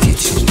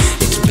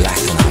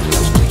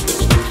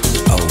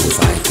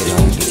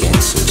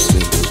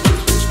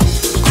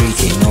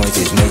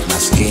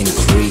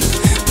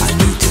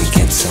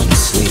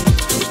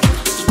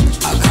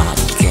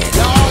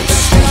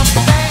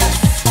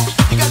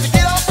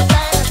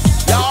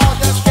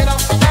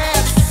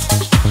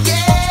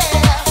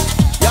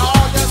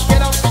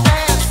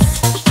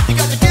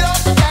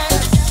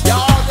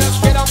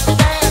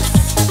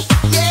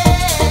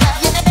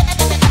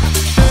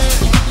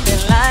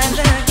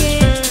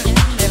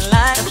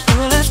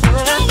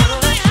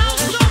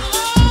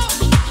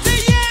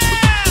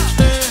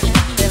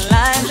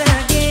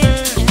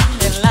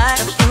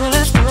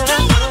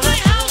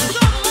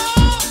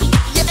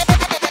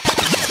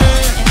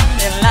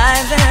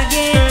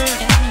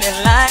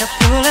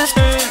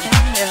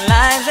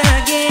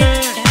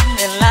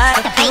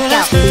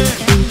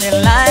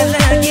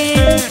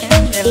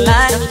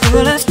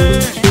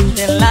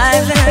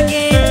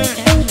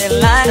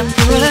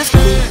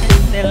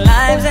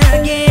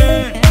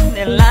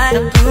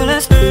light up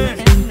coolers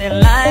in their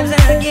lives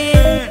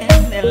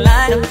again. Their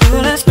light up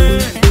coolers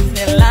in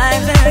their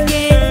lives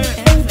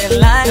again. Their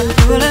light up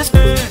coolers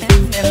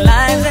in their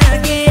lives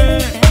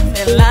again.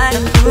 Their light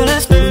up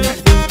coolers.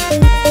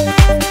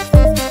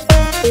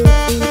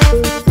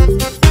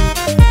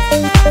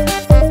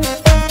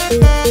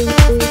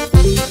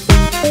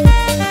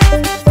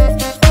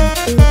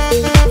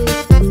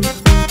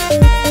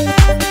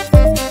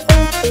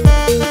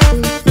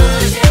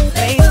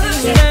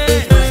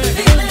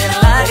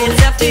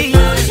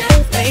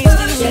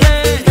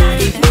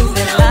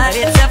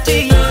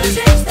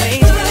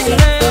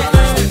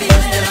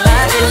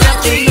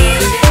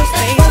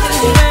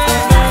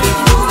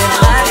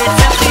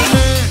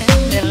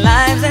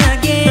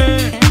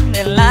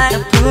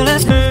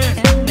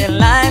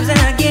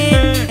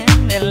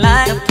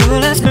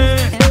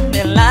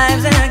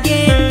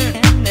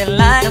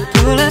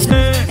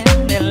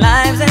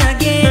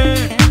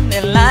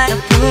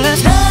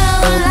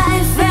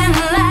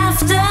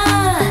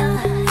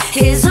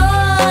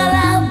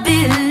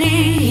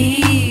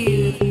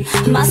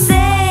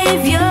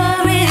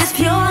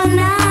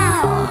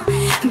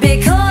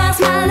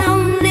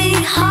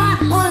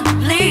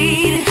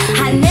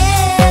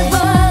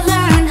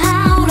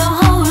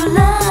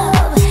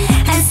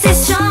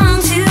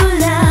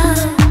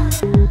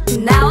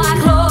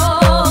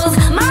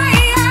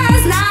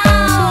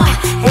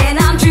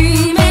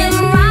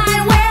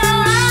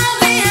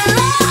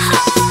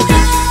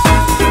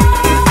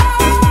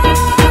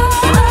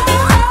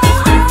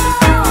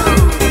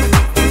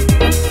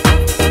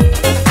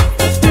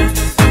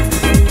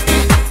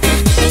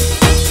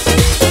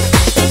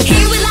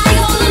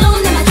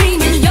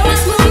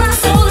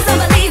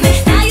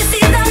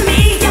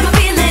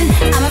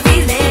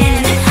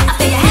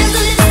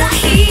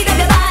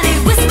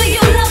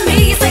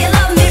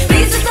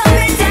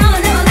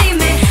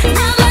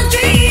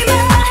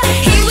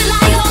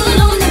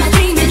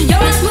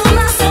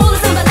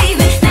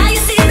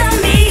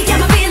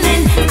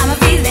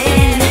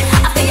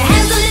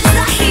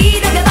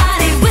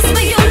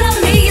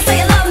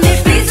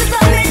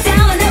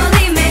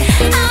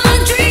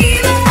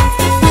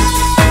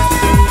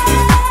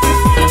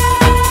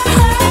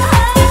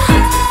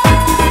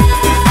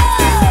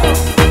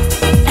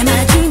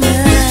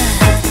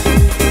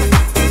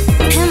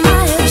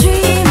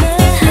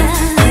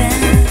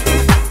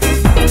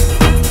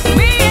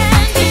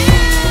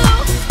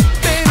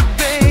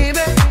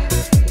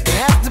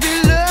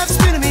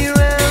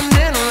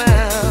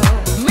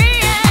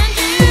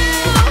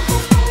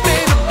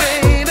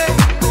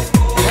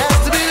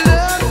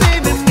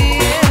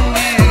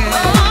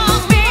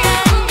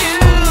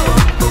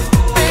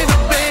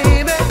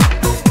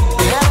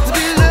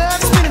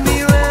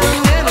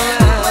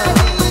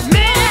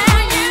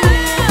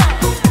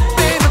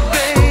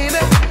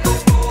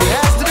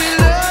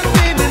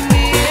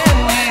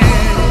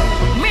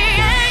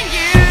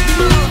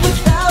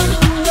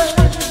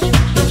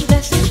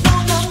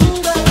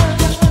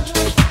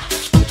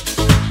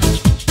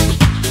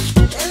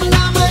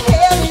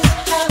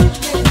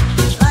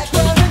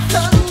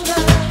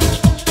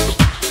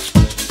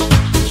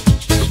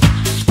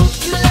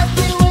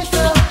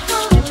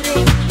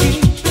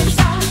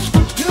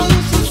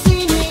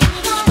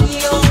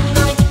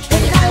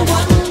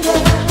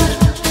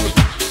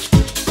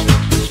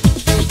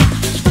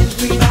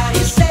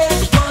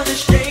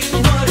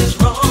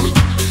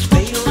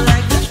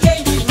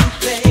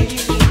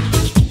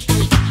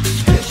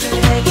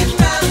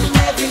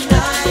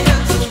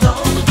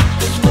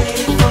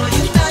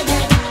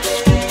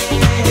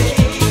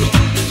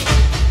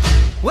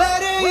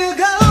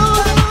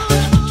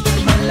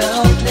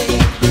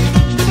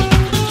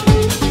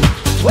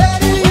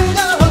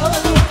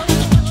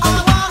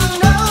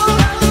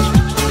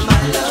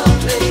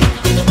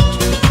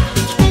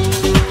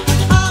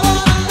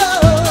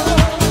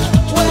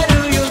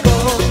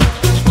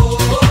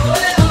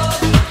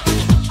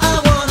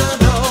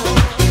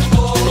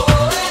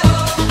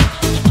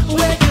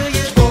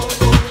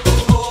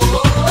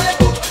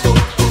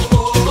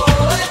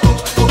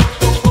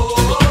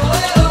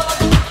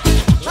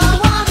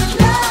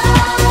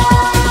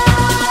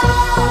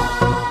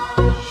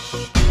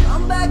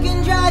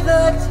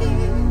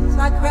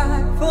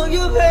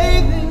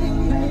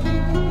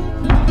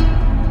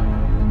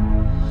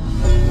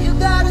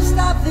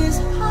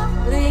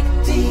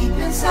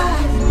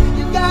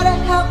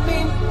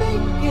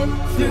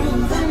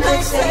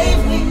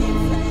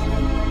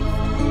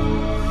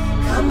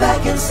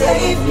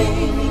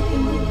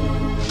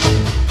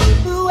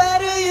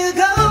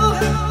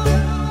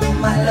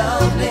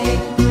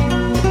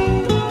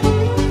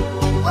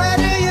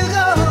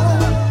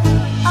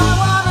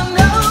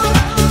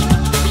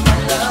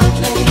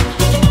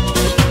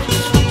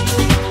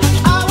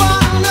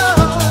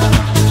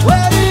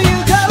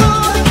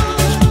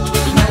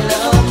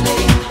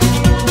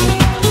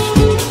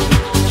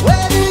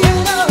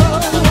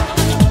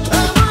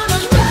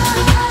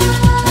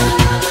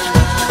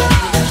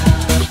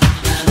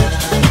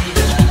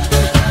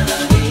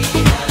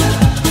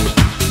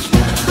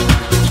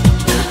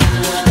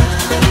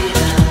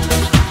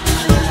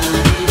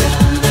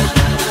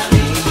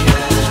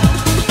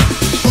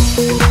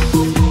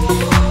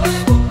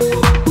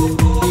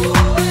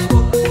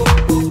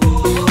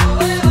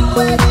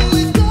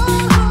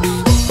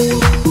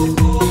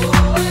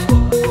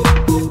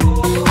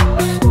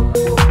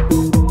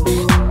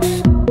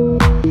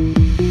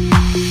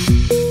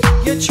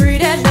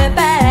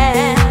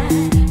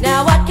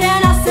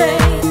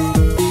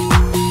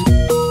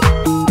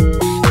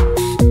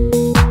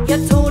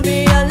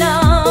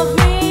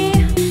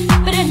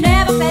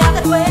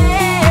 Hey,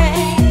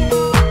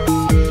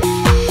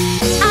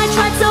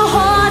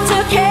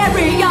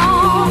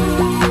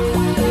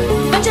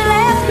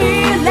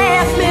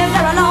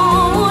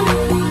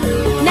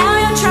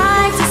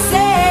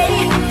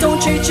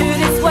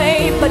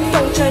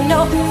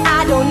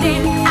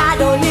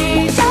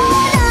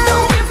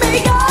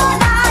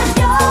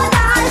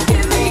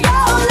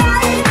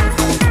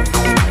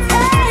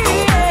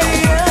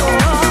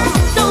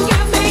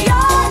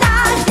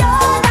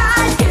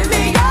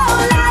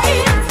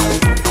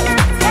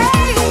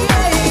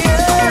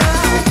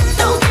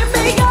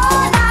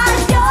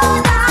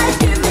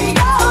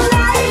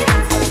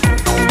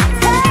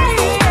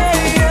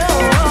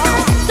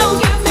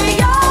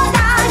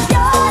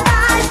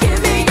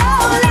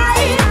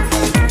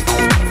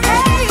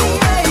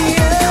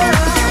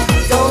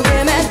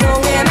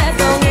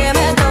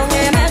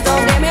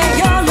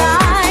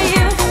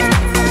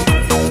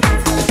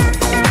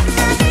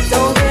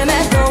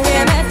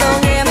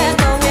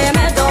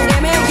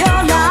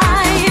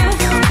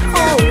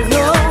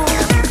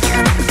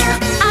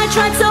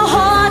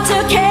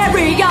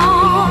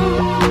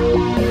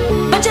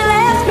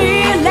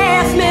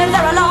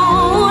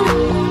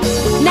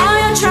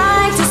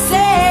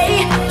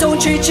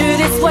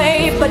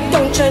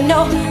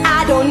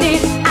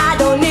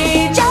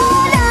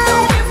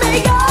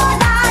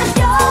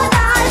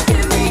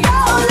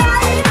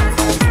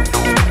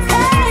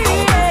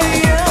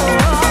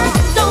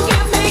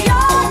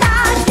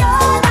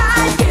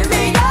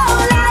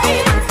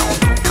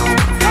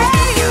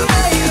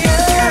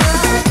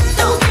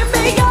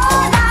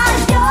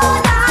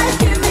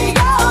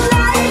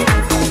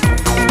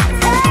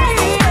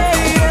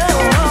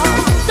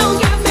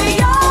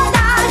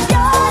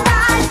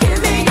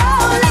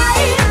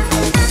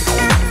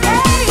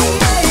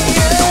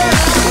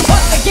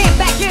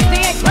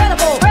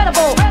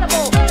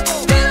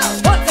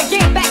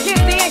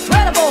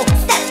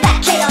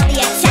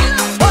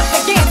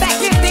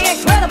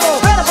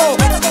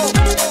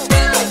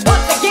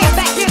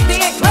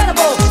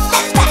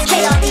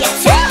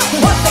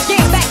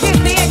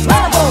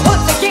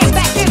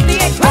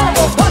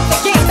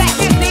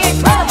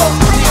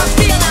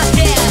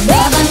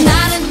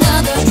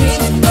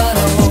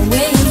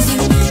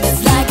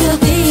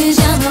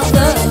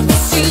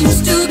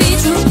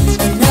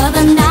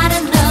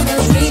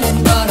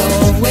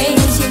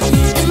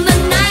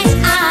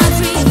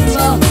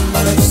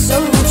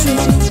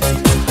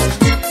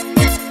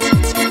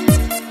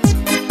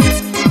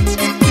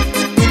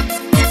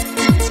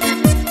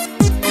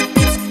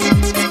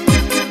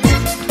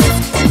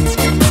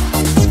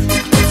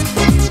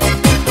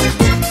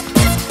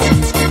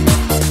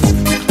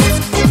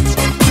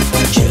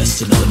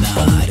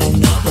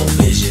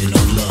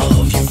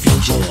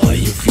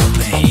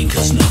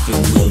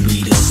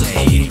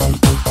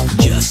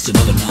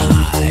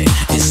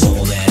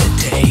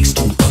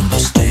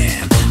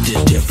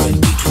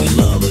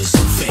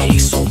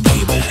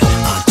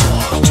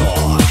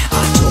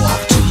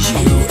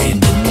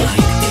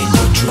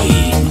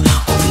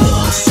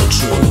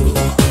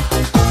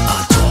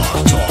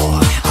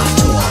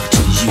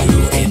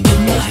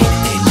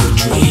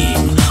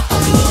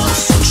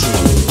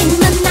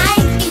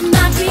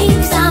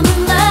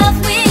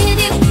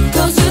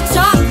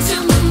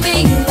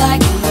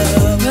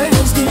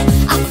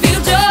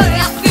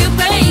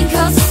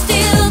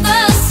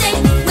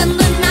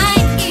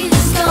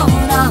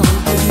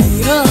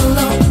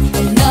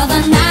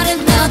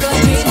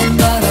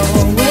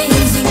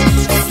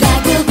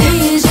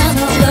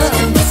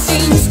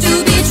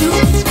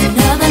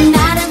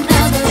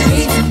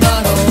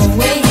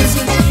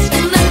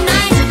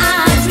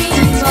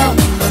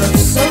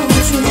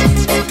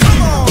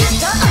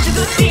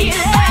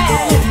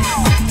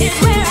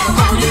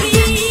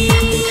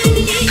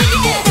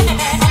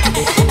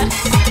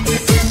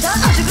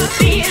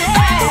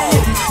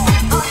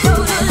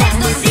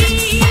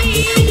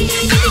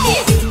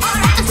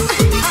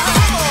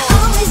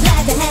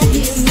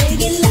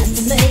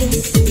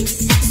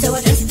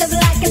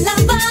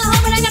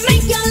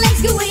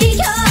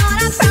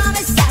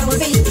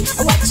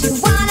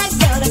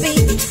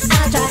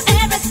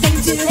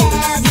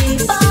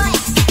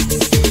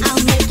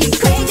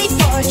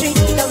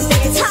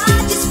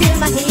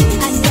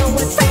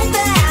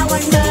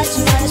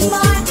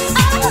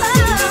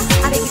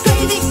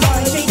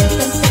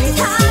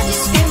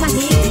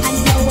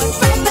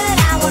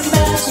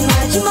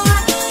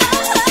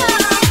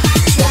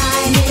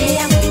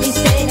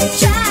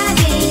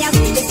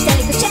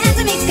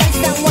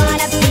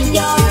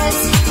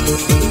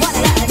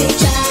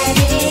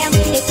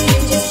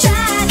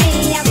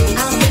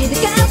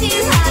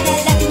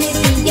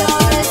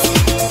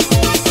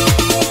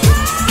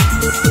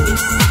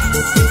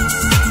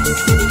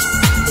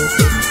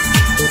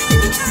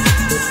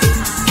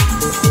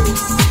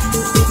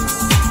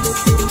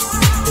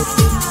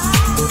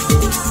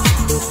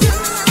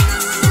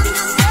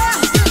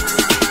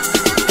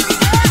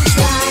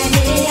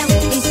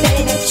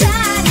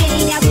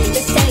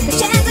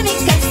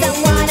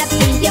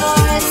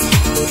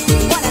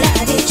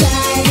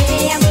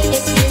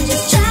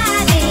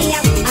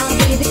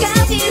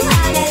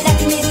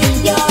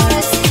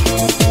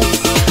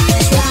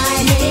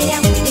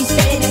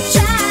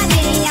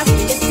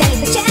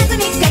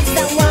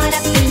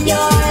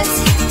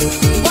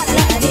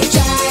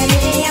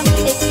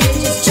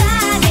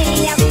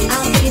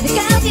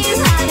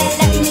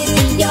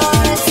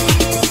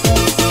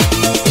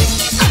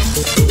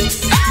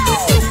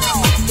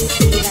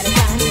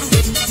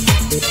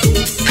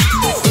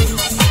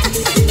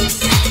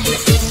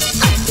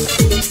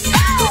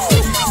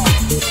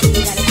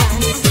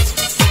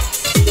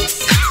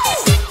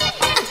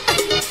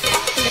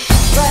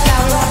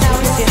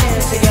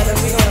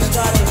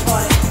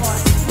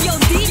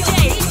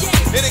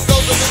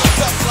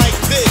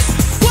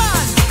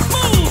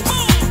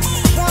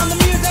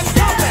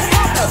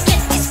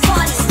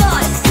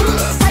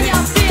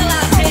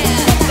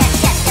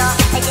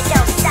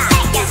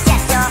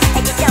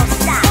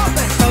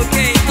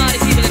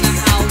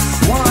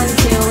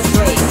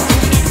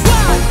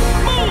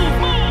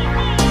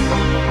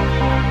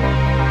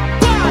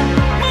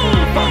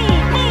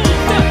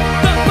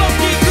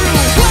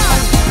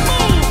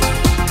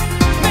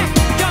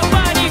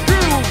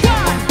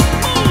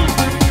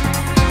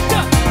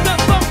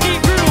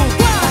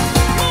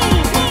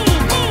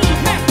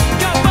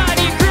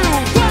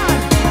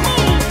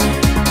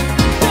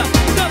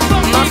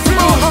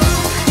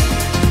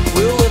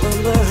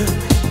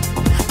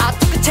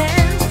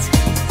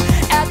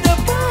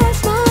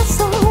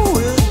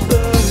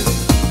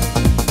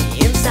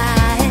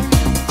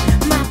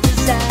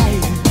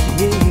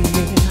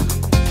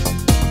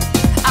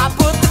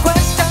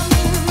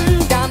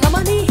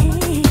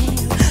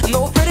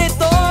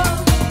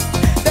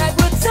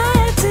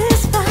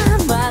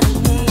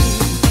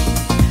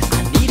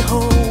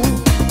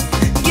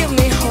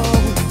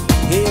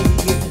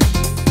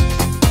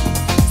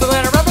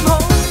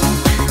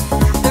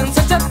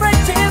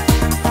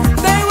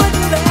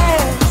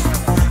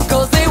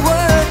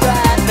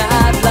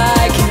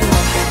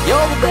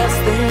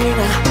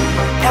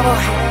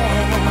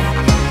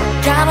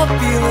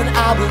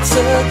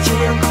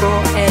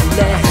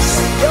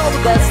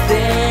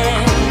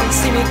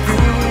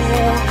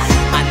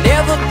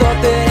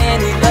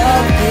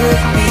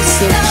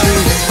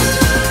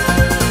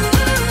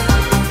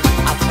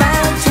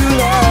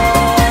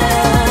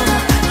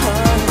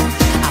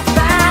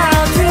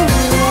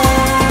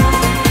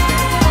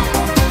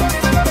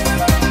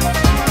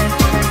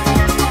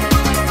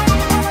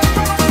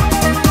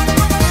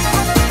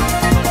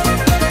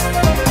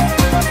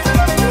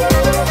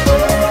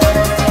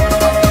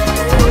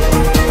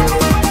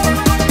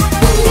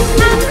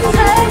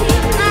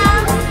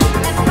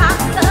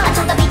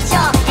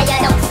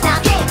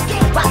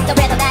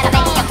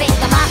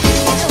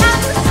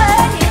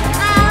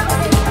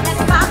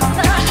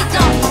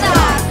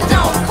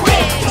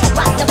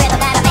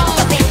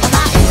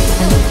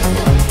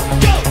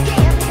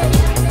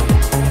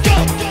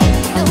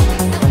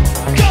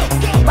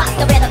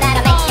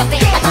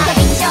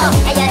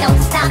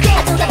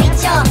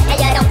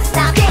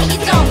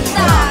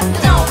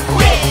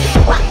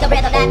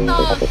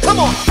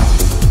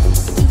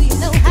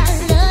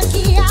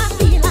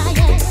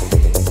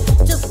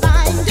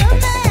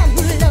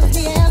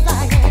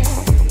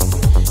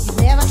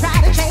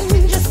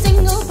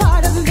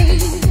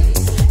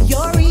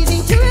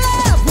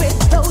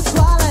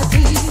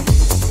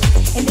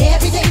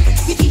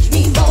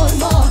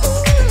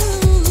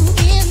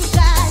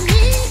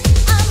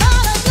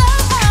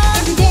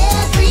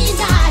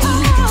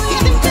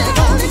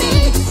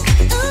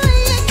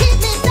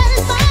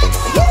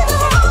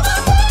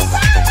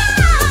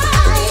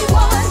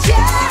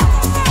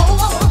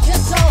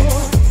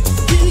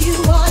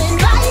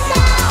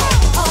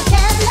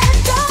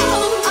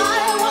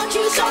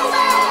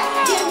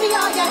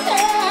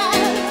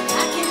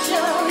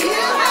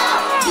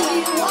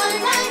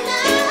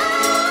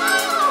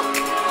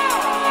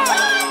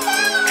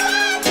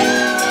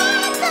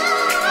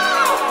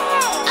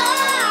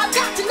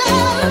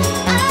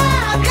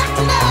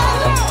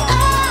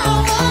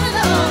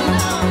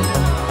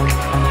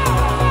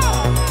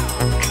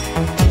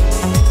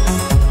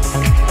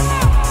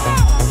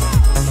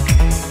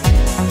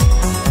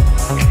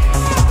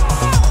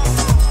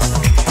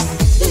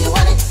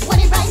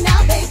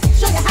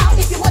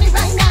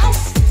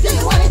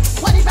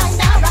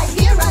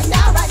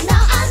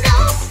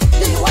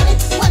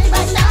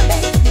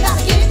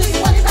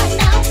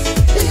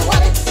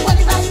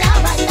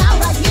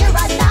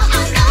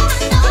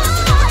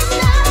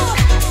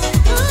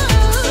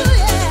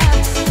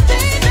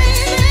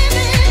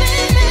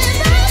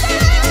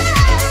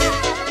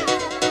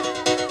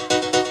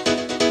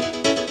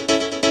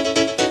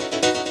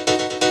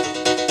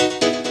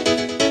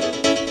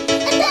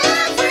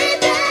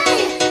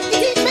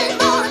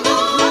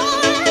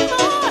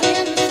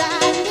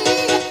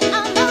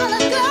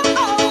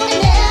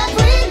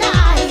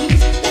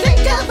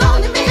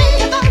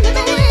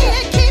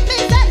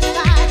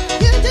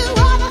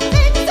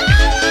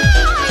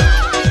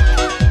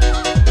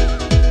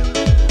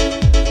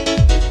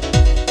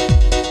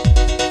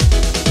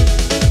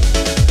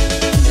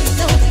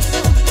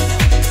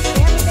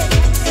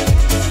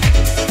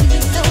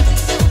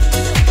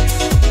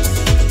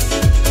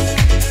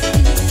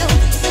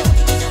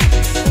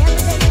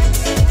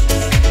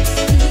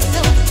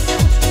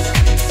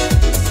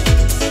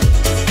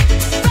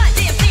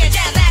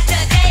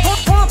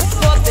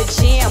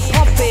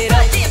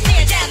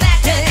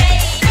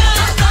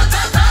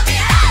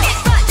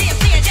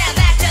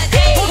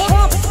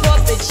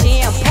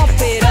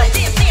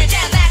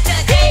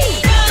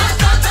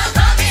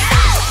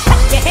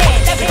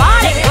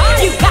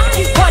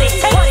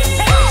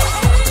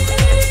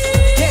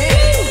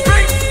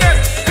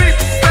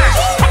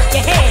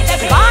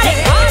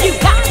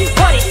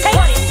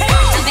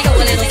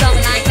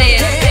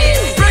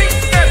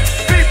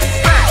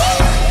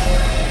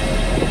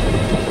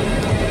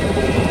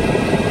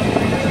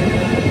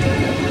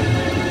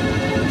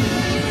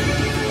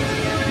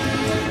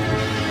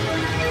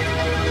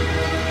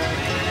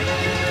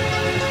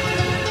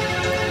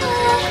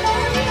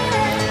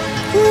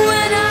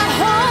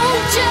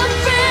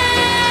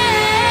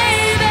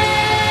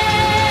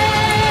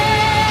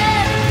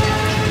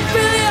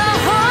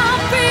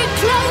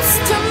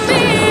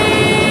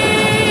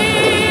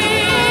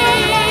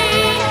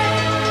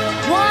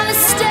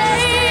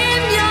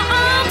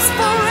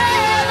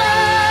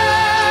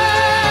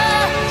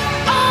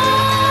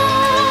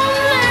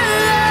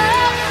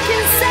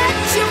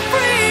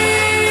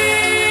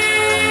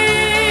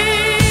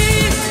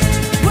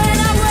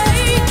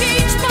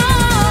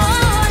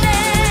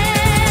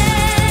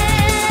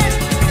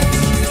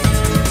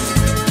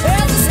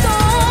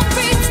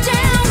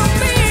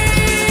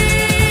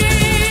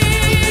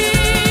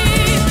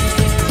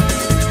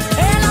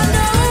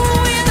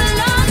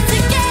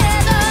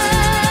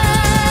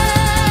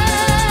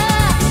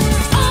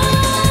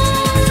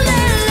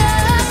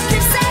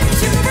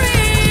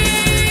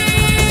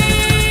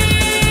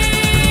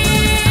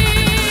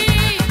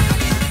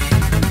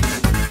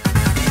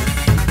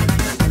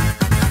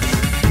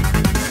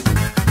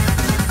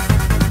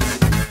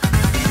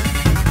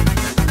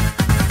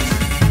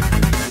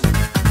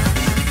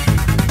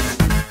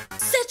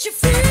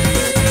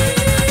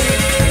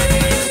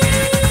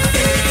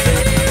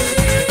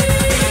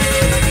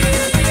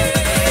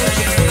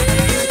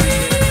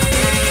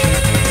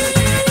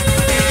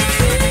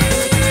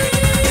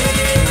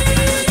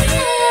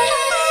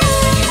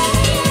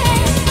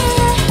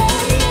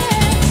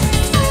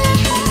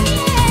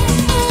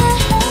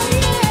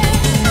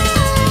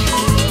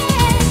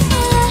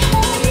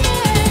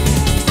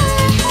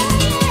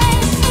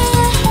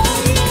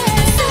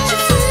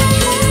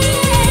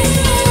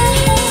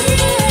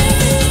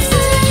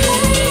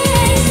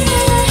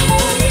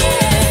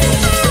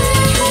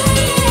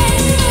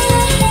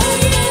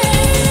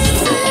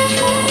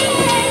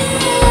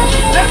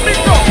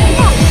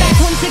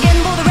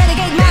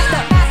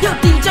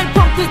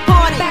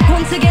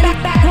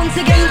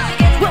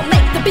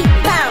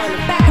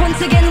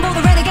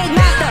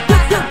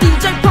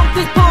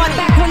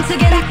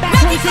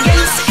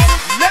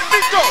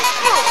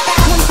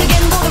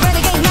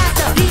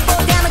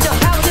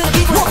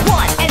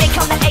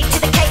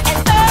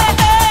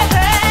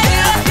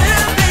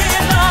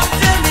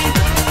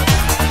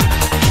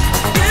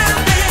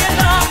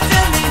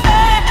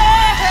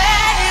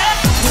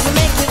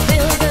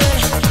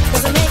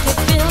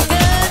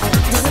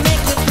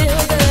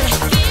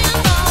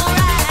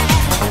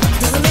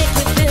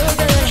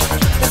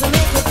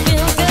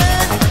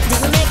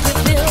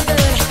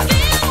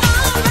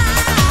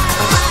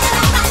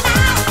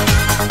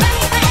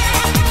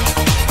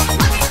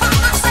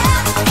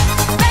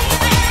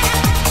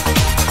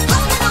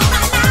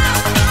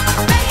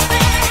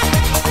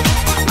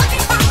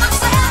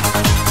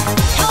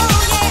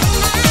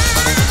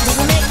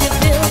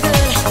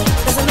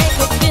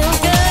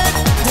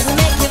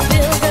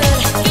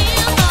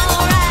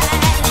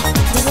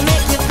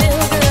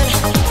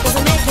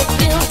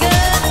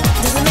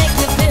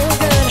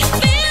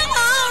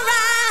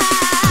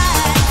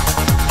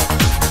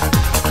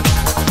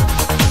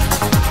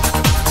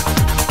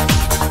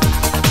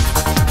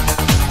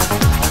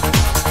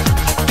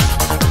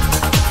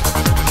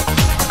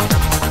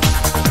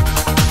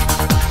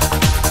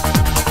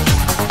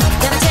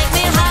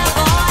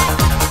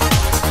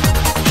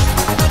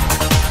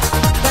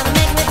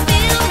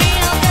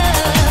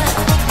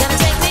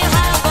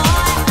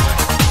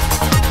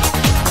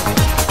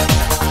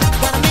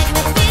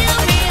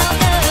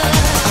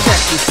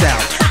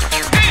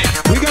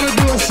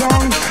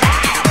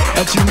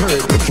 that you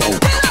heard before.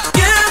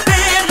 You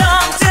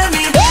belong to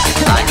me.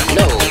 I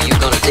know you're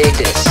gonna dig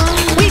this.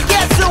 We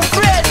got some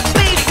bread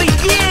made for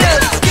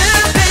years. You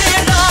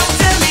belong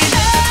to me.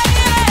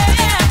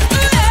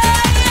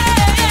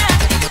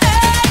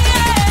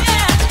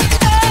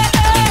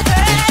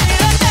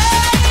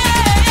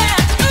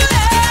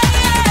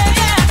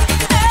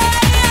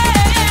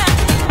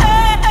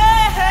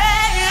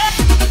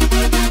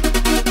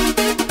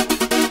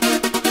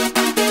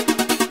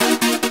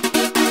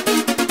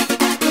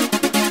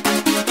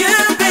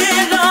 You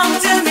belong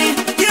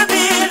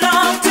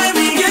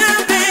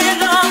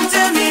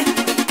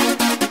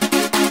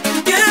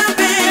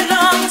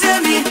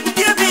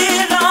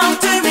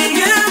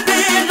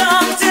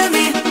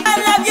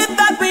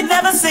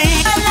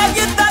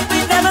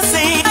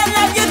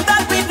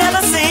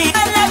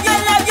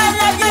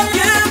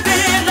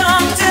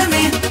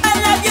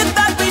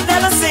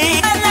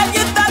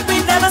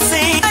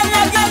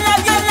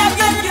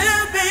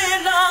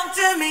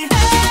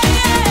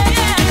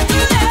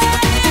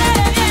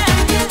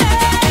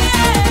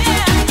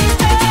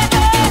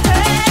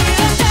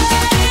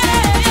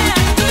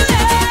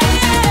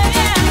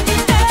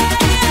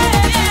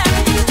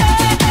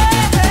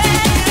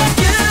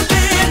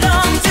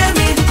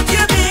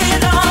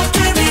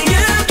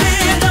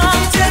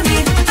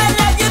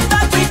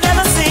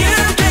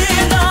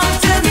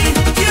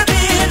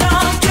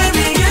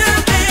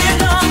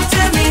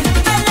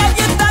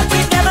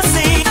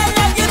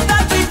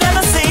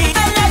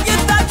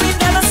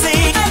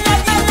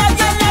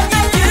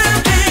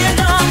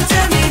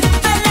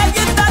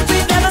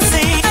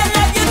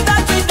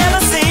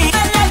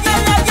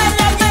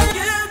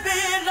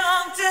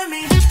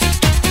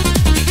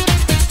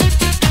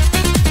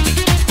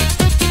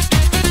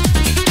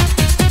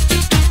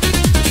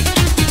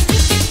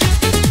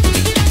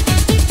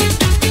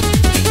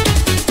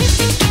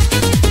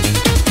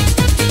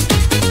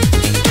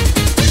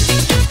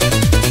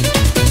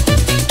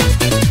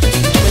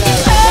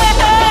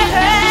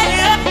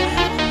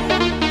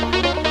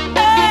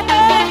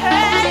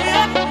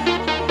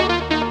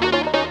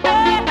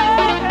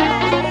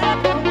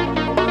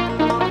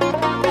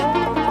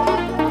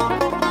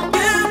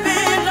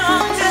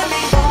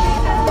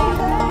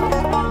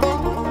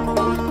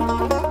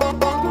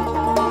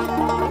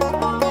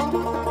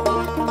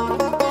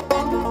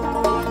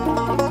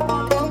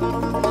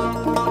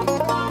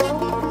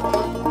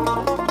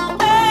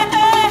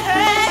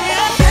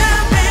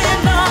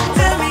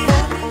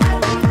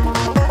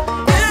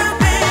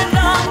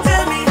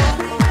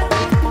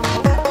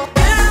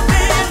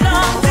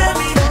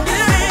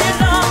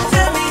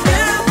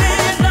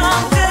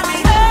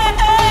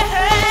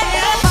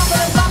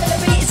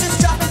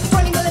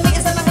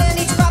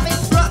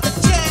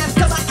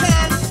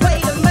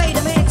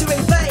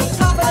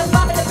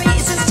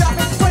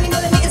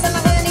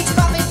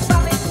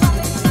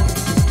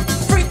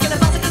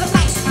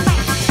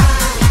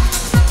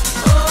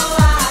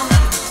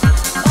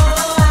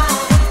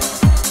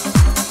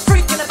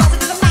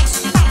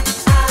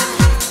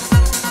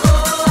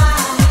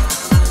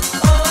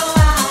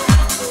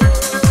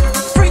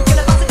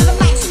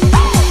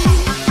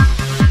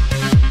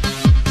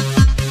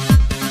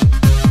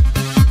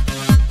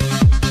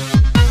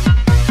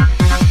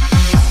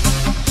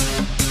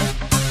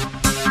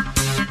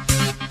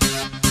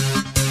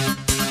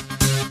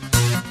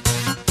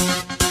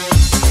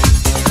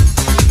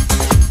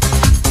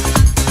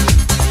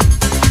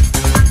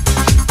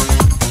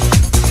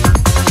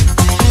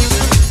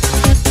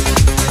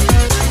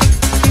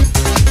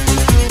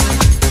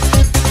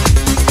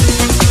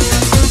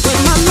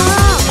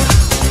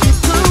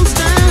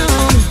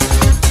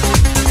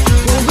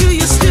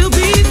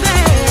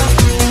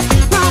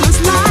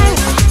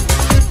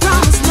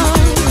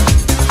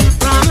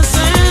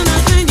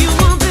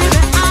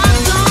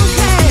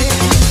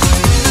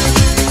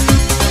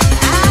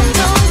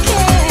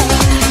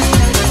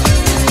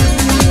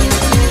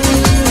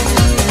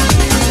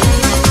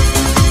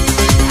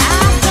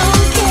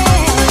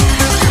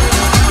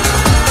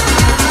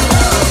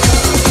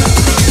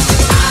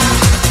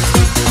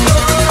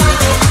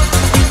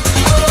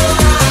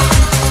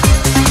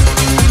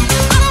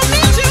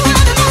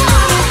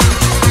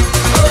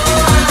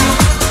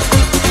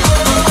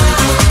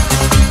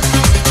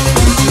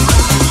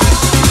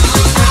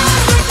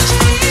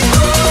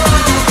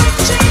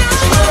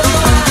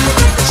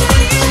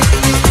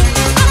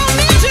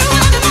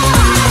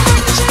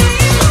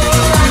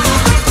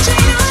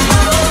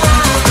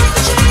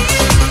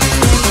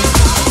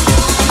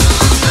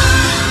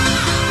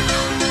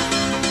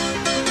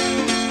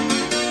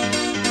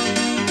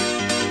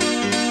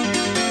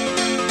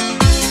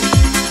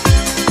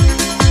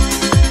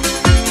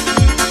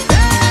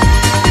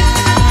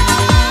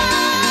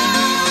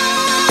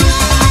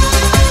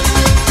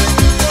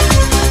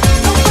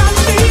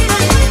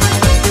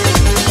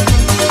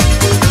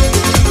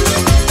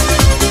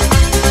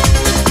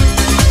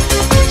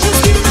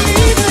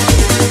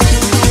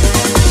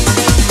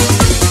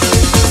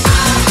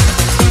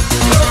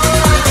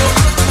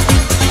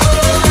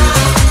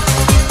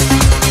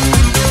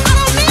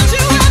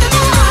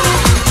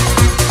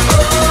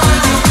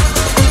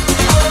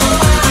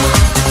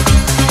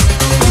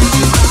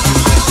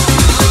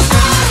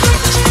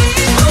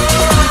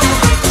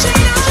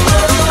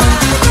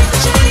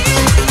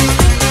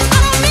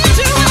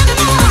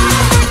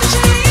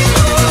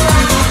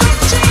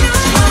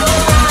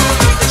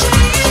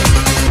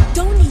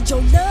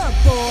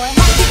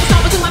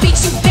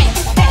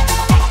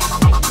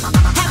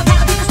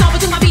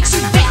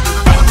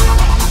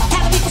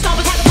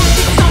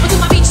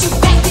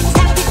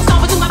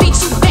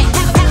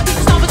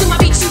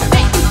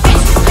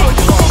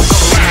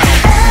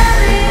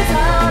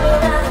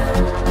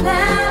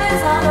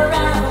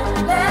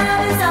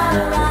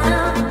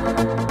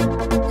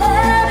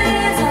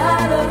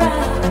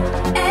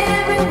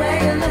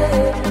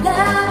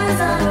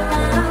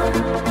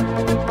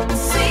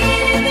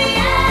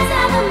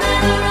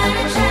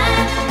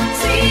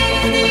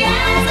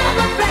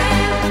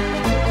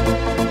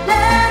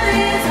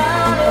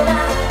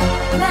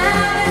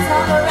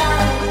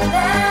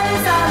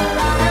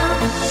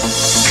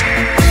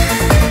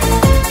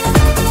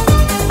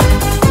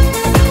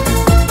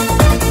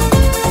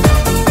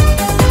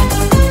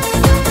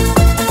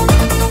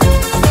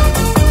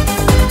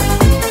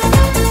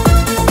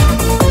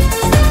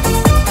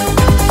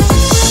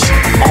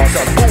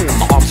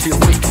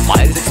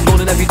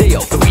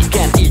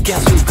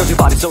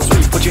so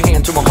sweet. Put your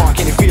hand to my heart,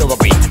 can you feel the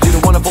beat? You're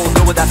the wonderful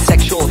girl with that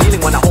sexual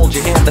healing. When I hold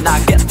your hand, then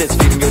I get this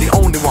feeling. You're the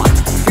only one,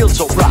 feel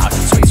so proud.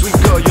 Sweet, sweet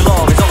girl, your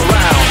love is all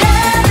around.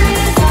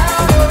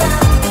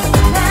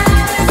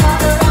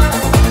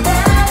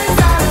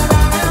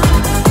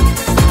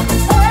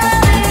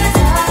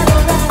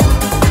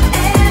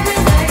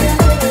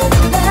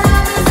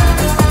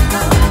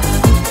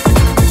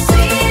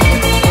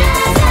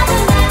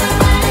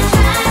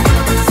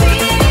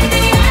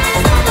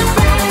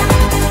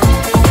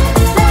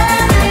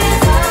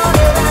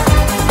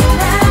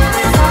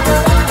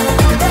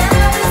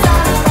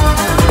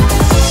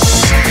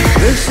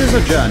 This is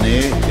a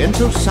journey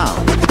into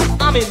sound.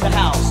 I'm in the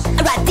house.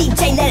 Alright,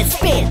 DJ, let it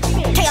spin.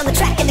 K on the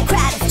track and the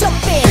crowd is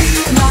jumping.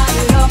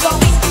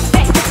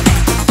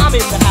 I'm in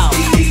the house.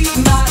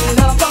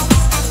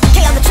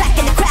 K on the track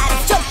and the crowd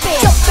is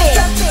jumping.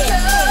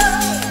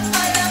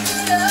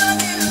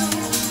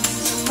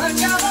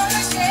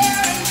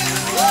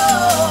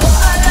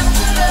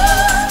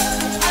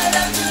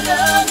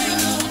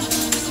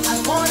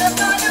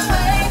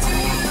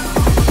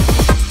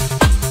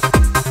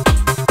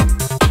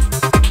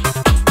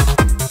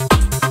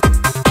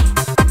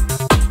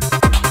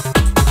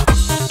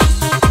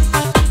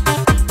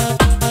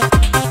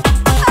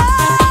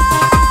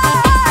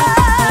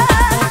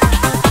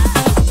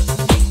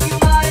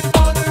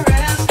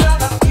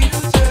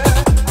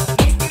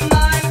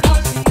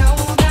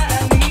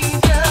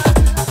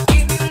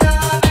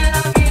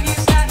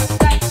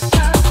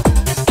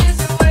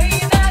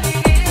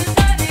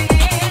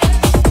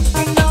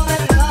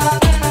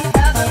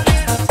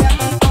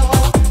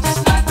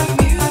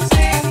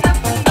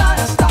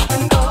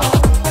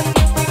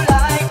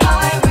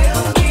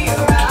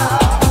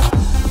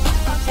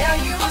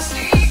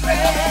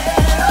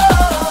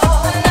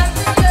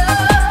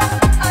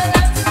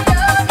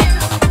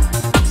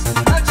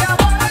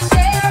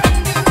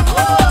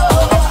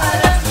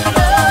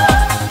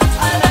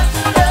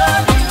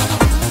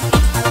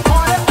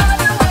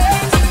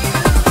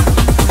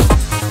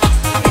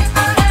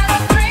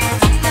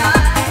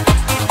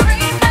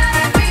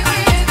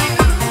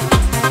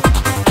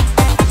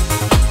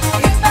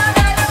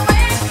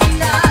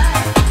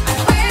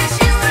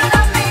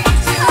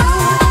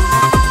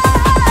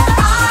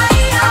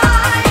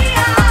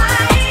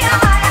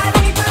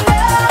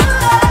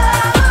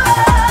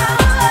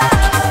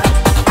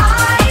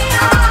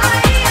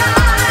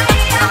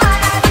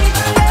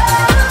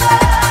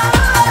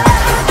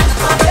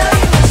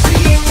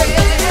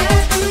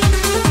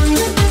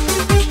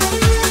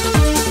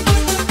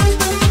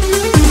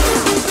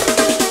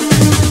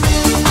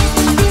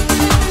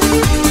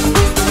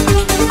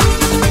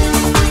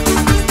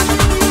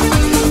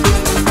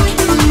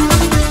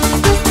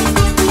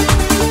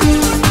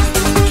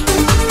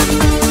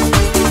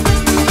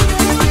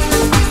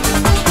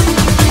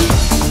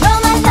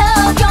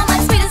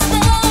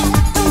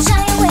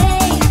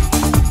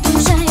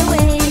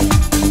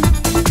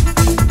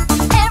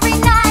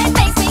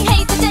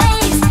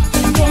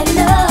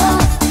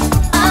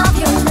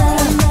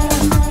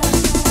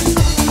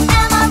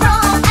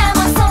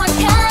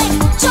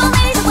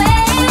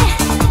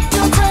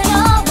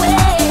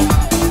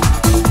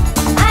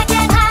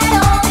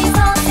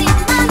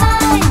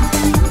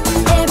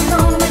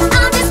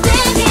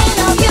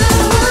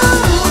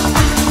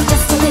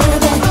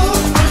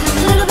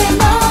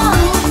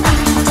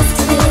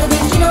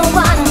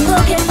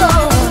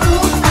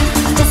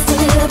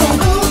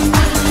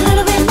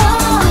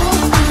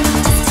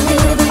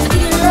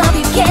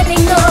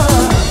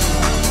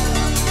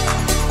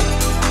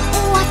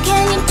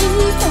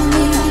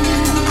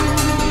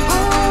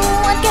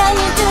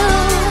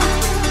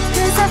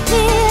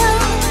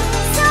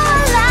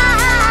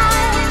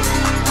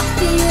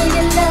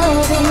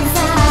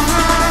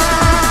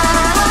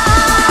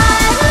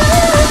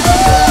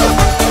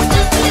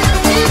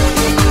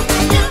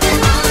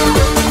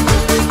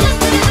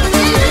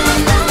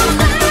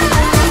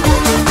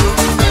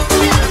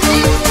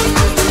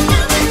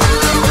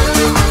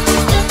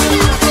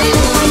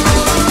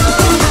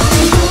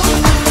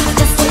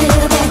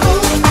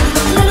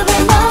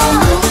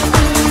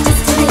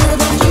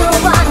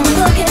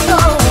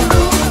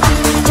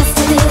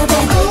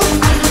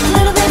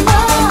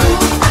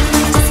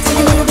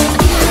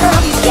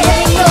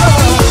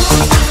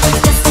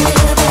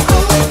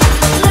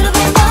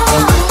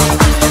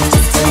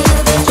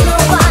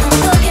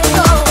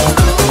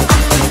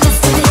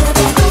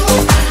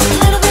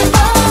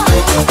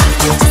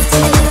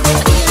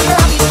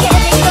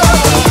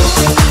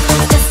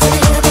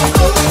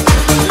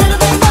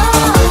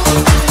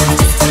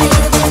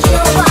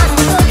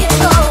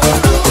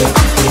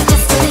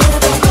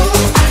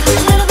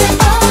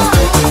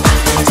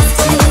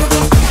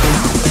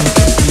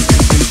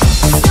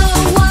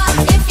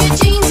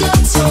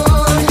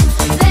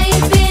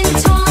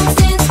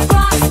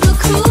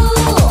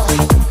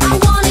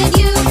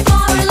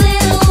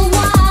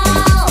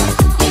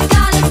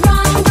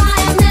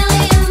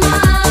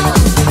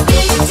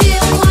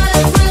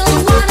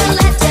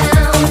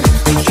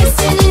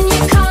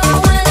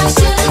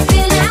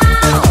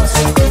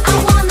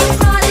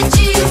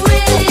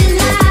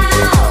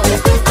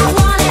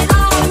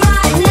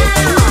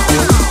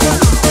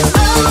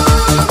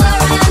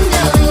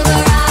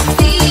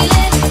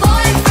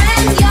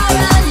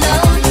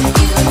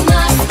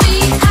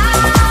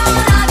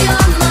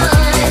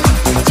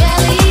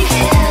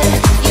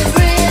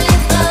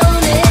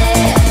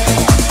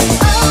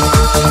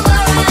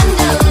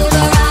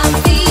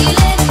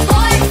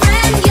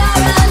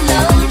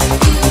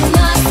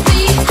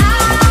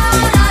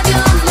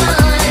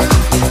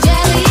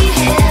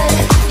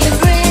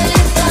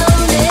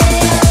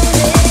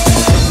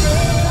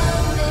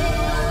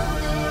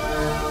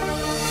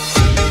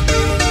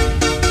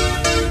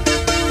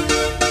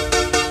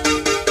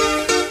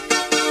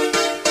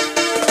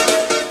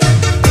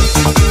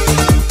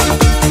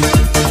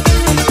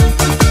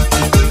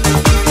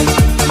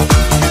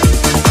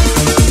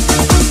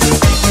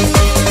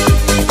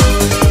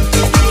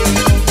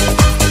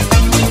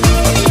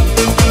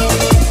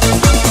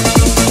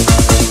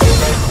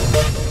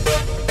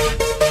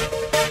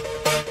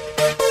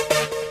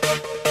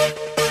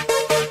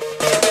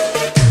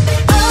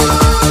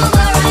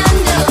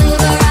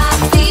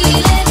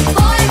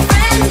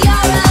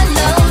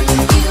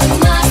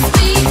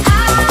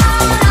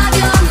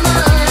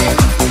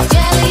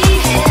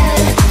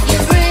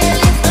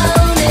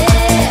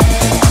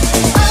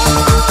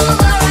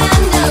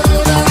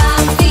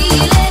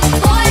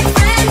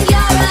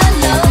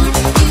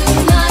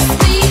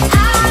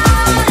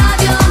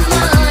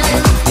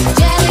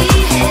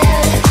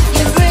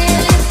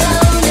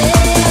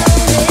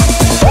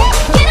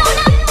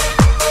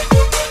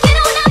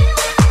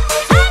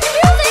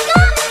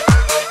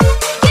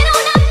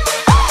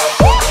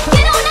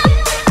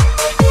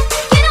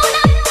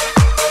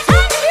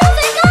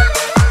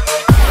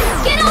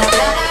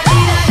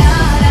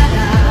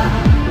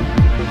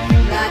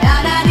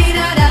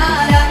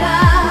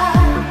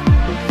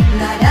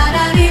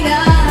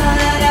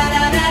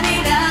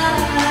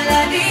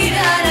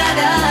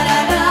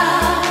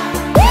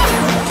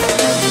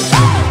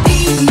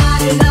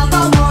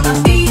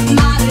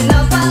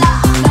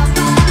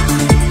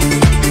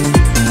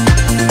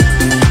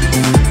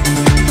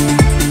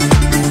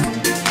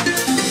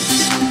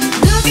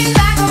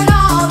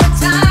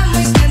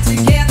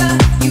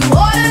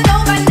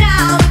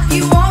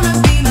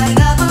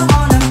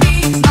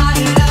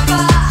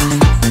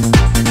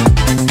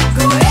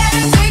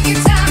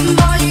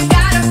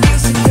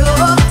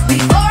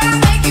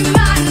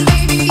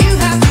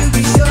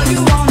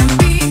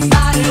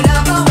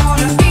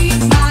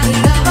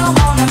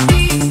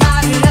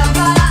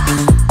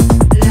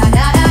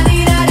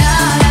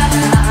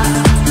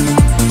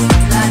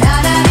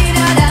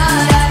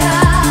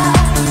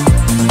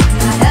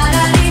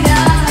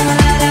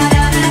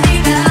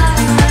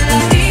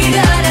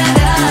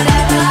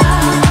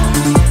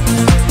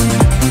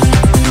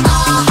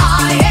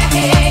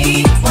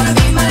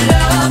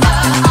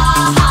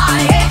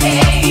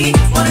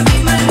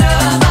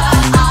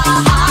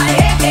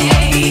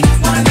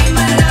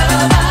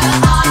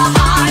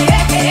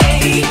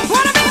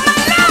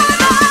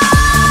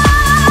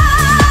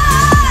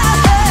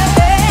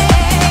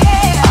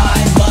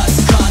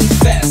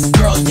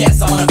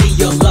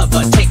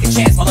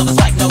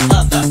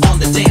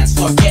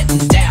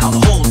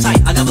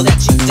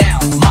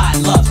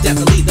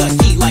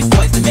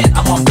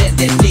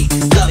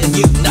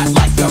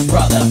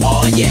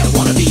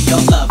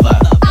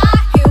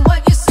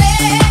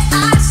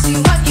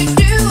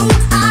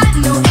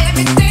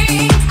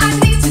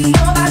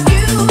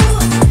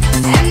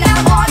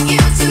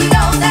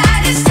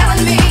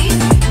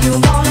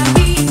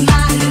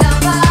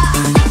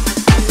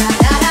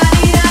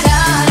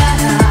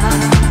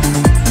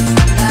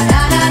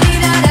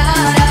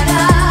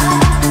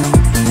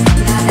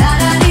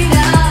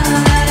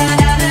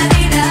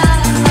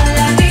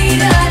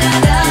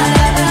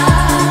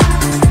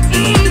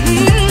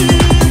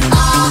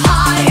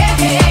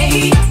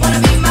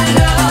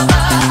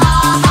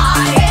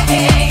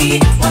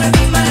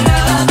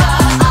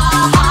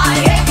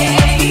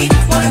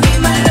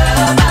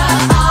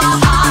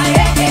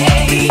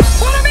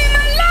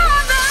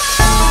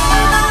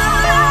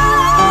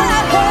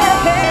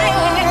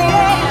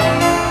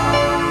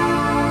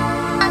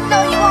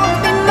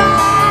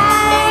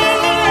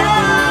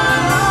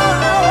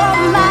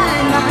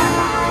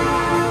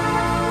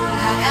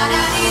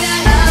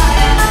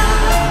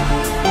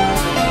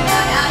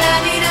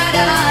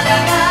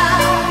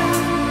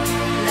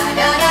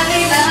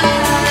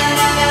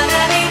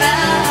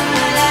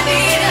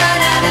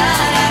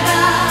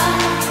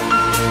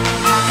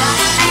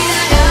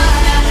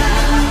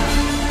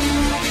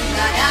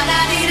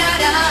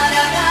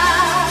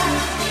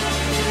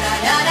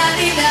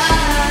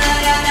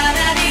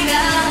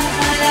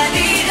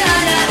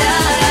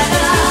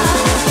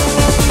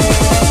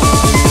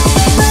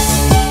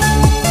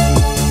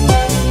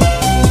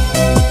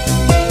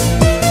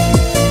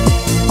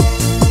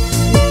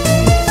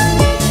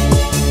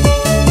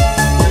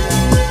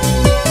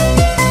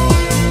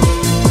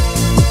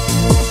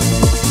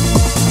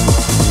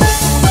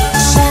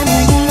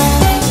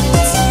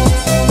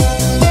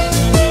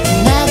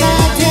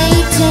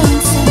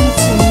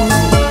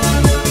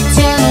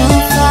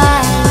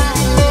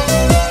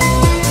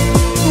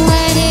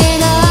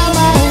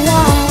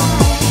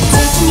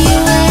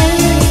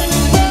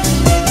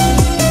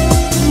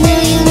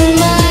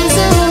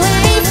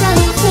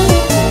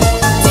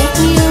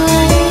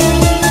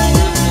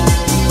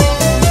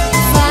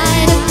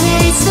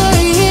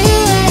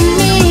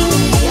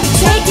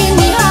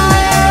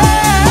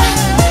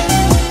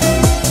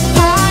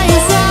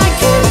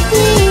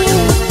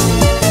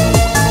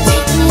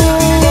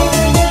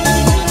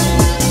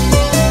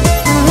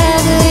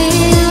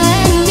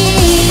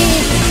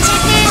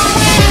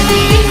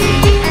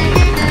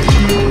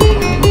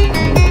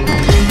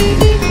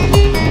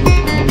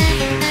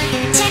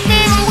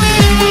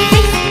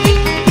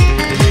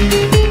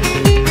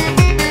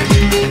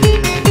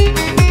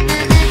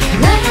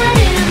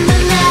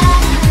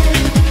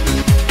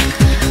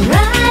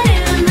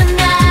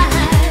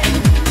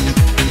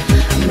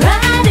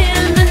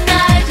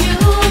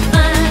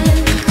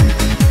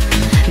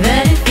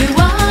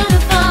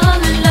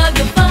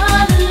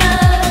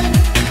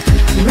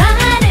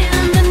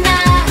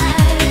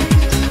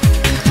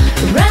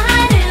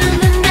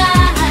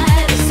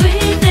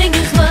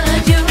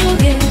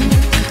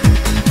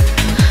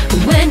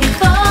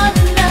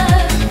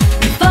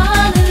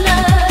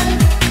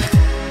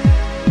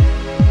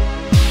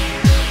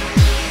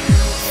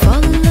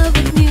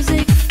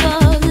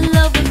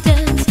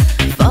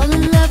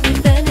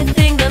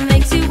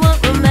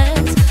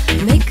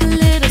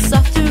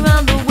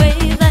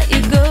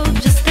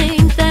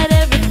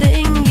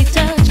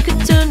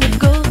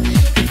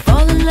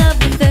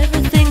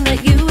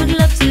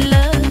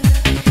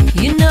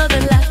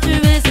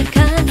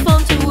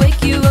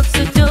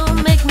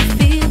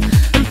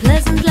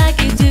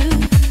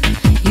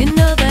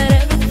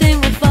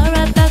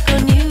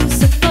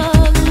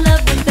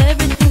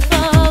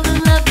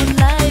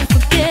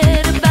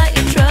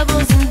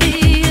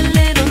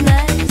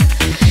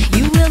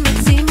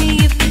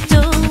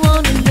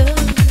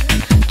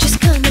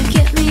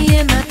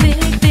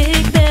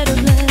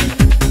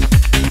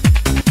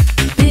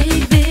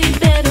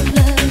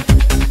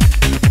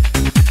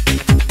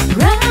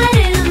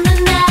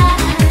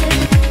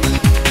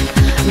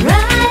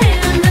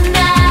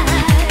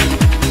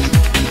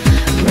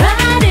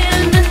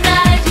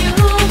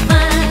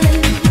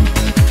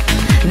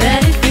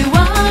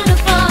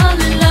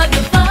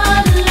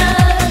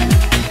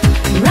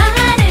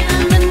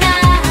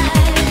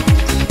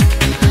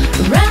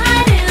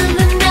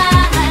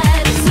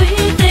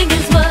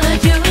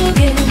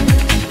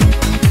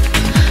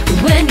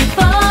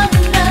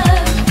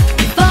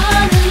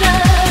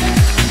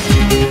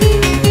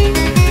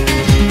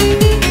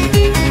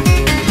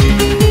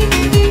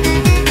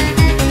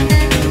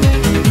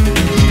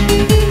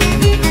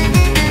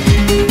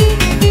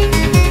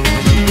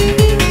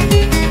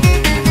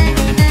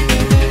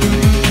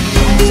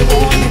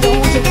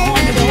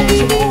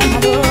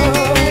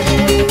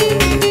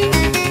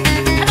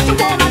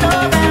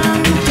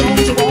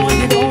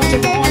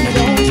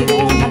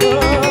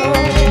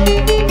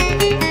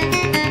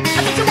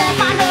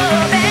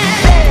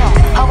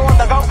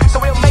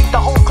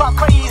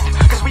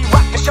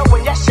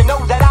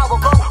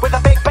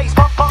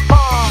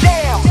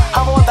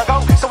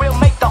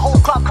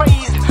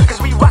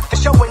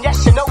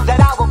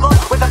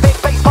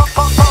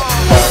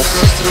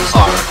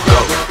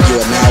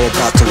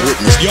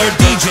 your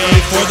DJ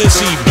for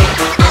this evening.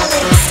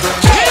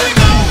 Here we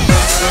go!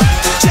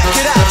 Check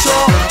it out,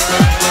 y'all.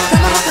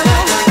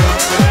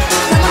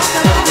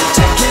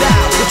 Check it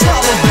out, the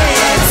trouble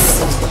dance.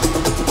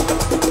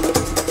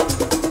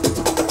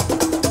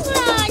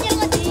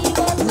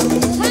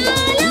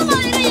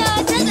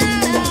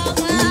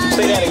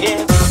 Say that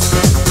again.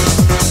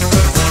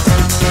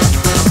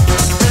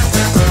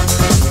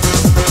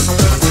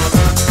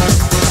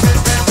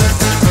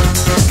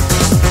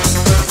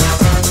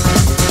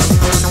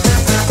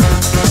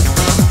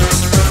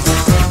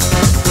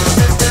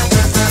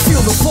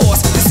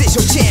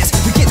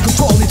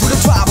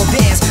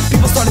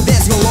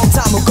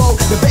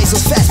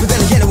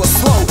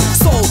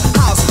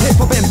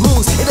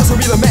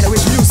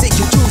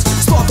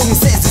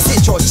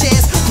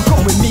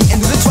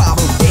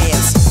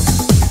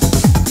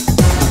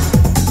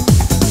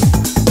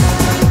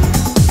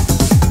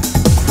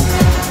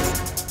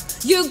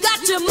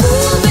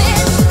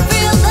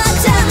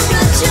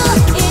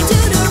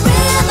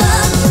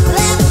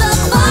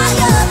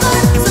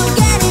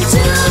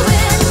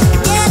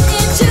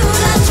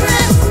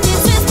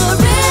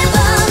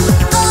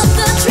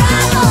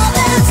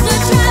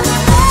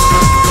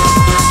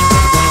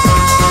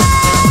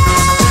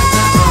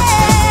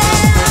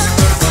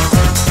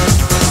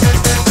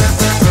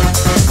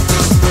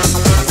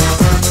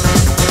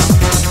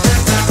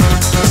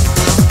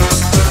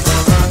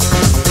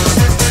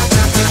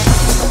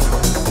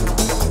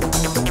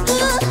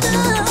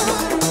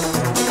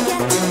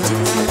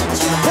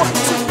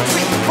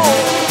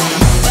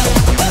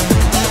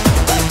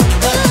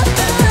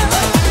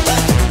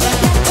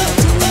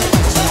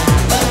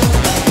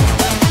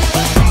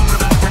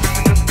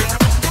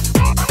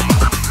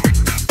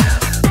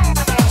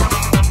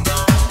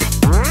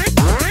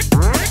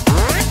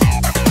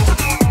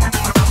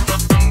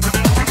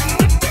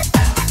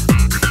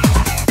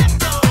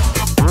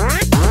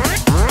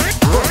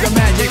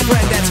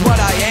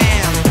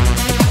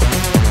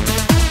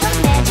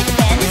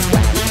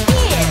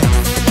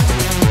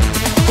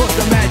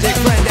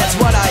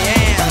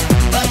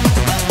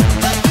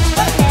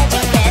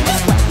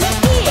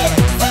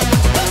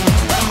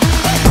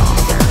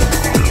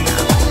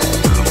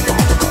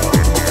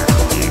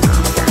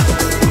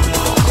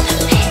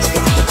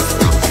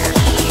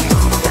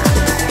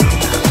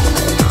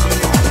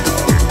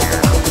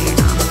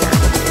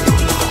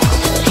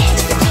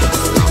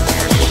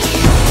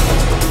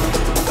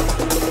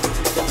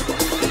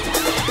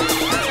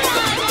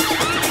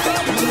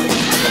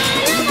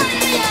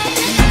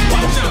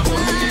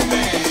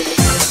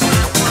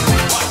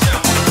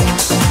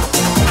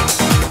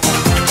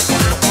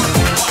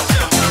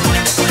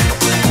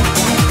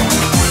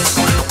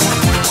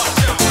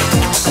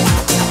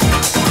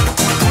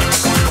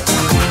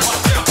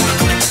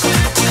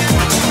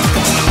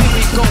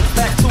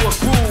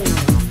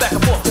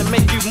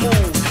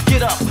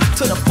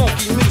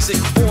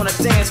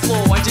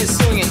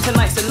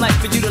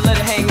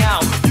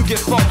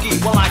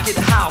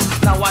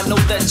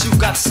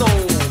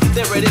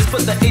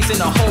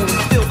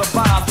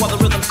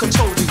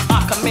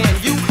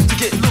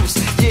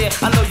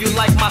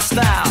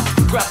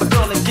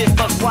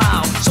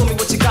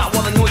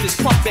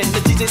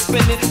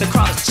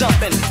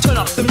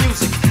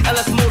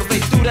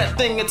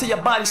 Until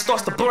your body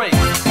starts to break.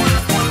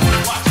 Dance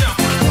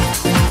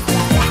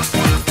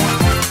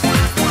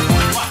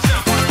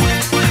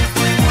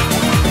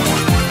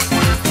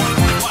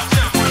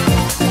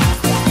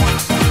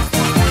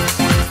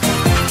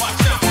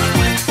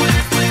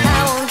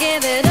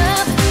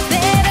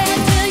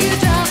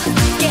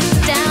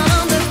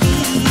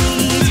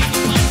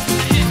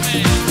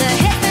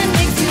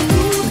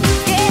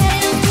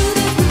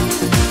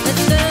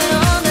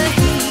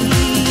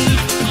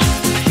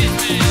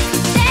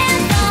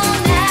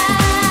all night.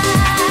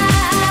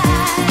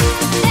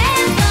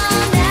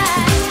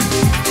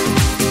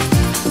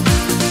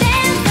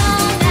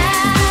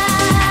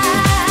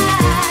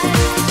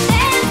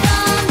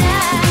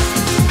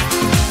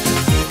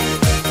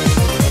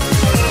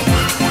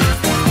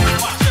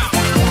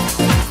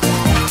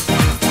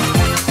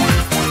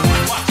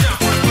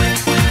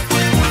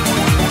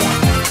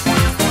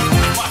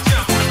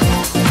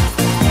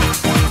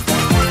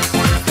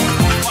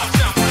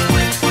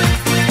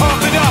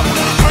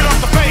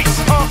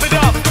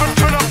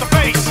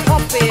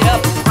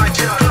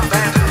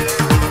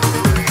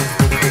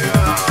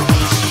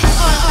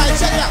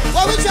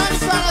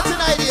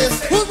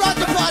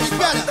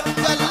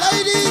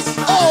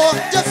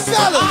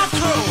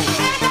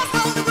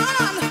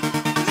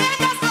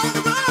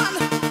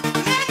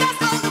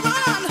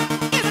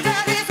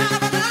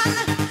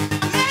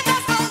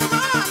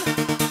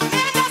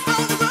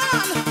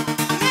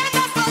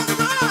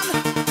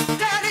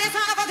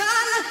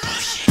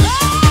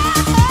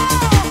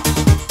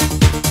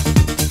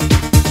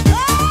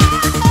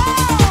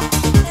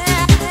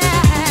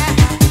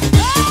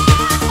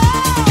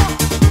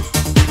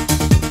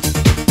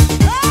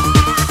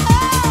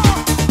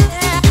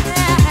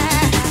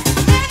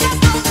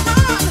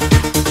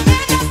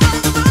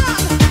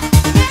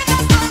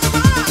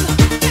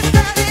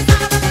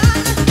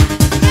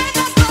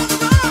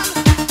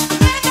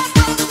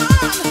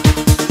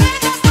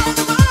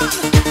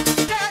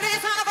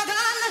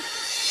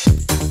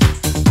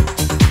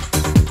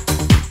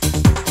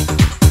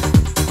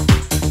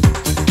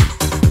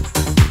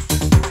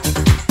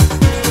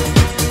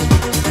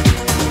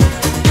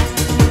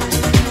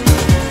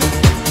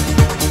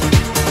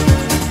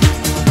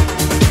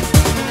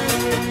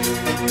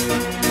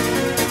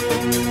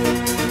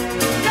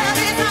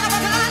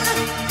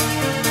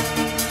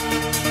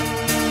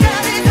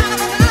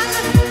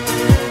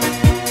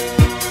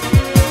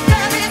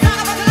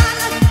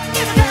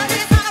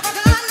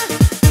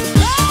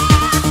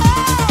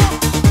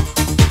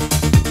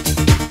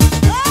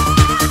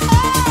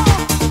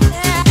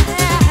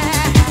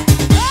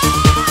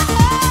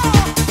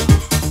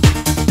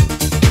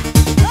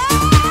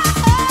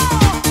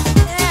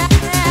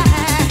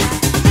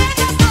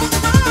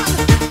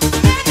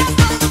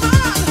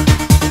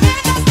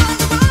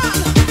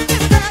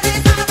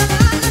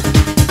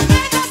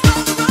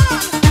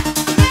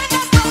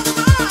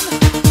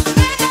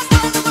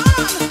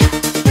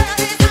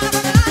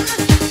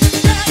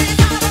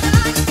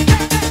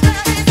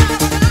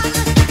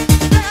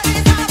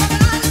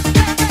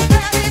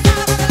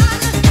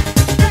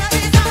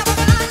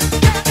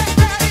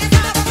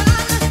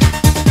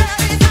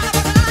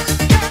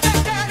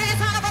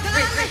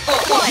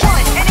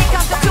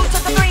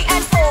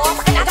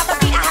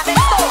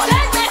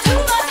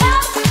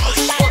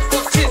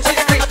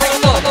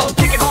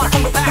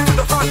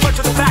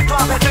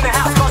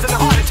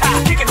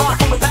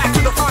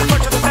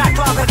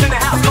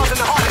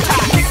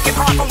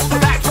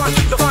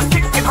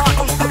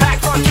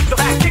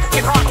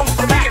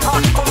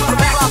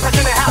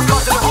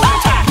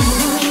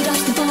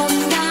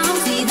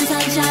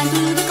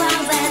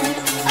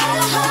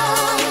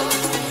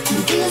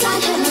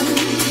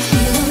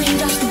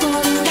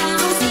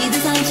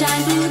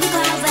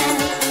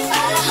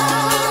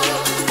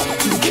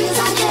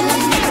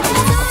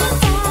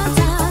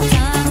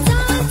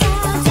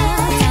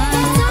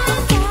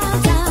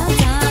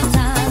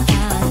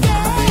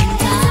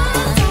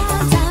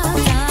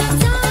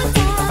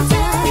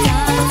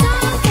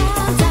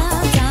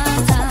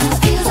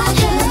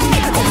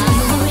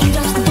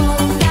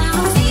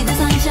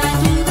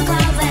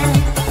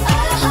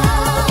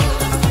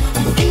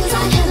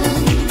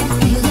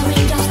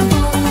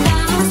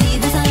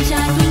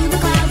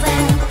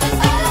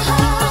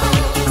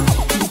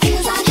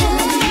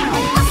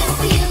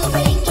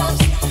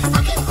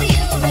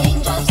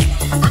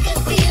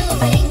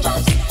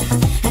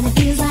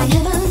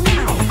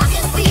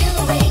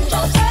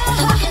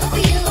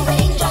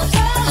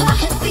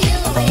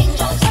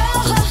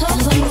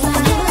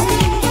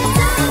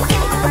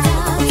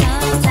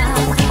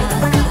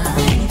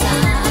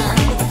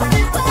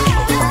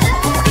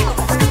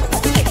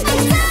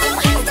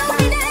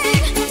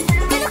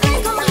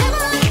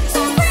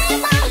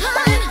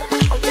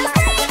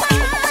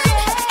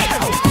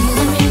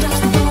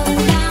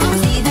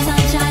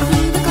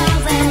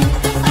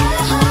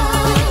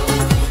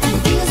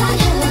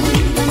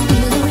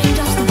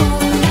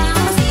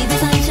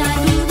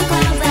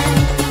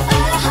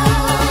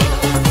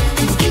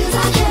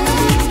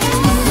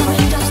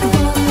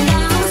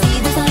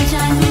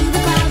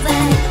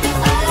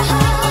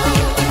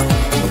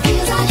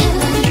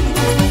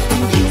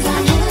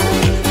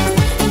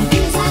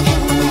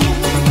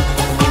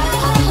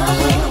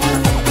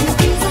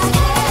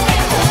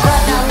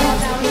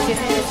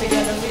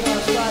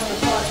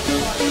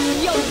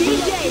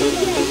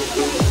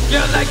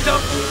 You like to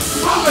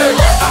move it.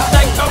 I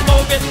like to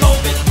move it,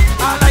 move it.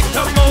 I like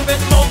to move it,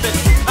 move it.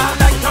 I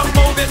like to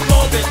move it,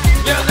 move it.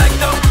 You like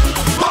to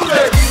move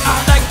it. I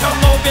like to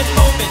move it,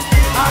 move it.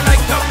 I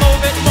like to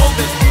move it, move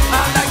it.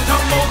 I like to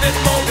move it,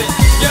 move it.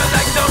 You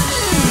like to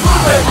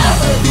move it.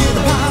 Feel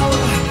the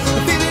power,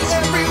 feel it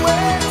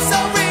everywhere. So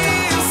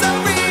real, so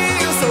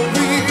real, so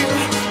real.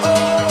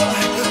 Oh,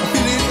 I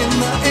feel it in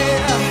the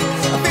air.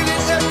 I feel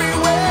it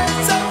everywhere.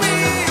 So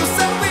real,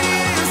 so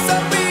real, so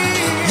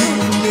real. You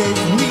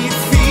make me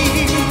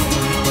feel.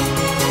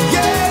 Yeah.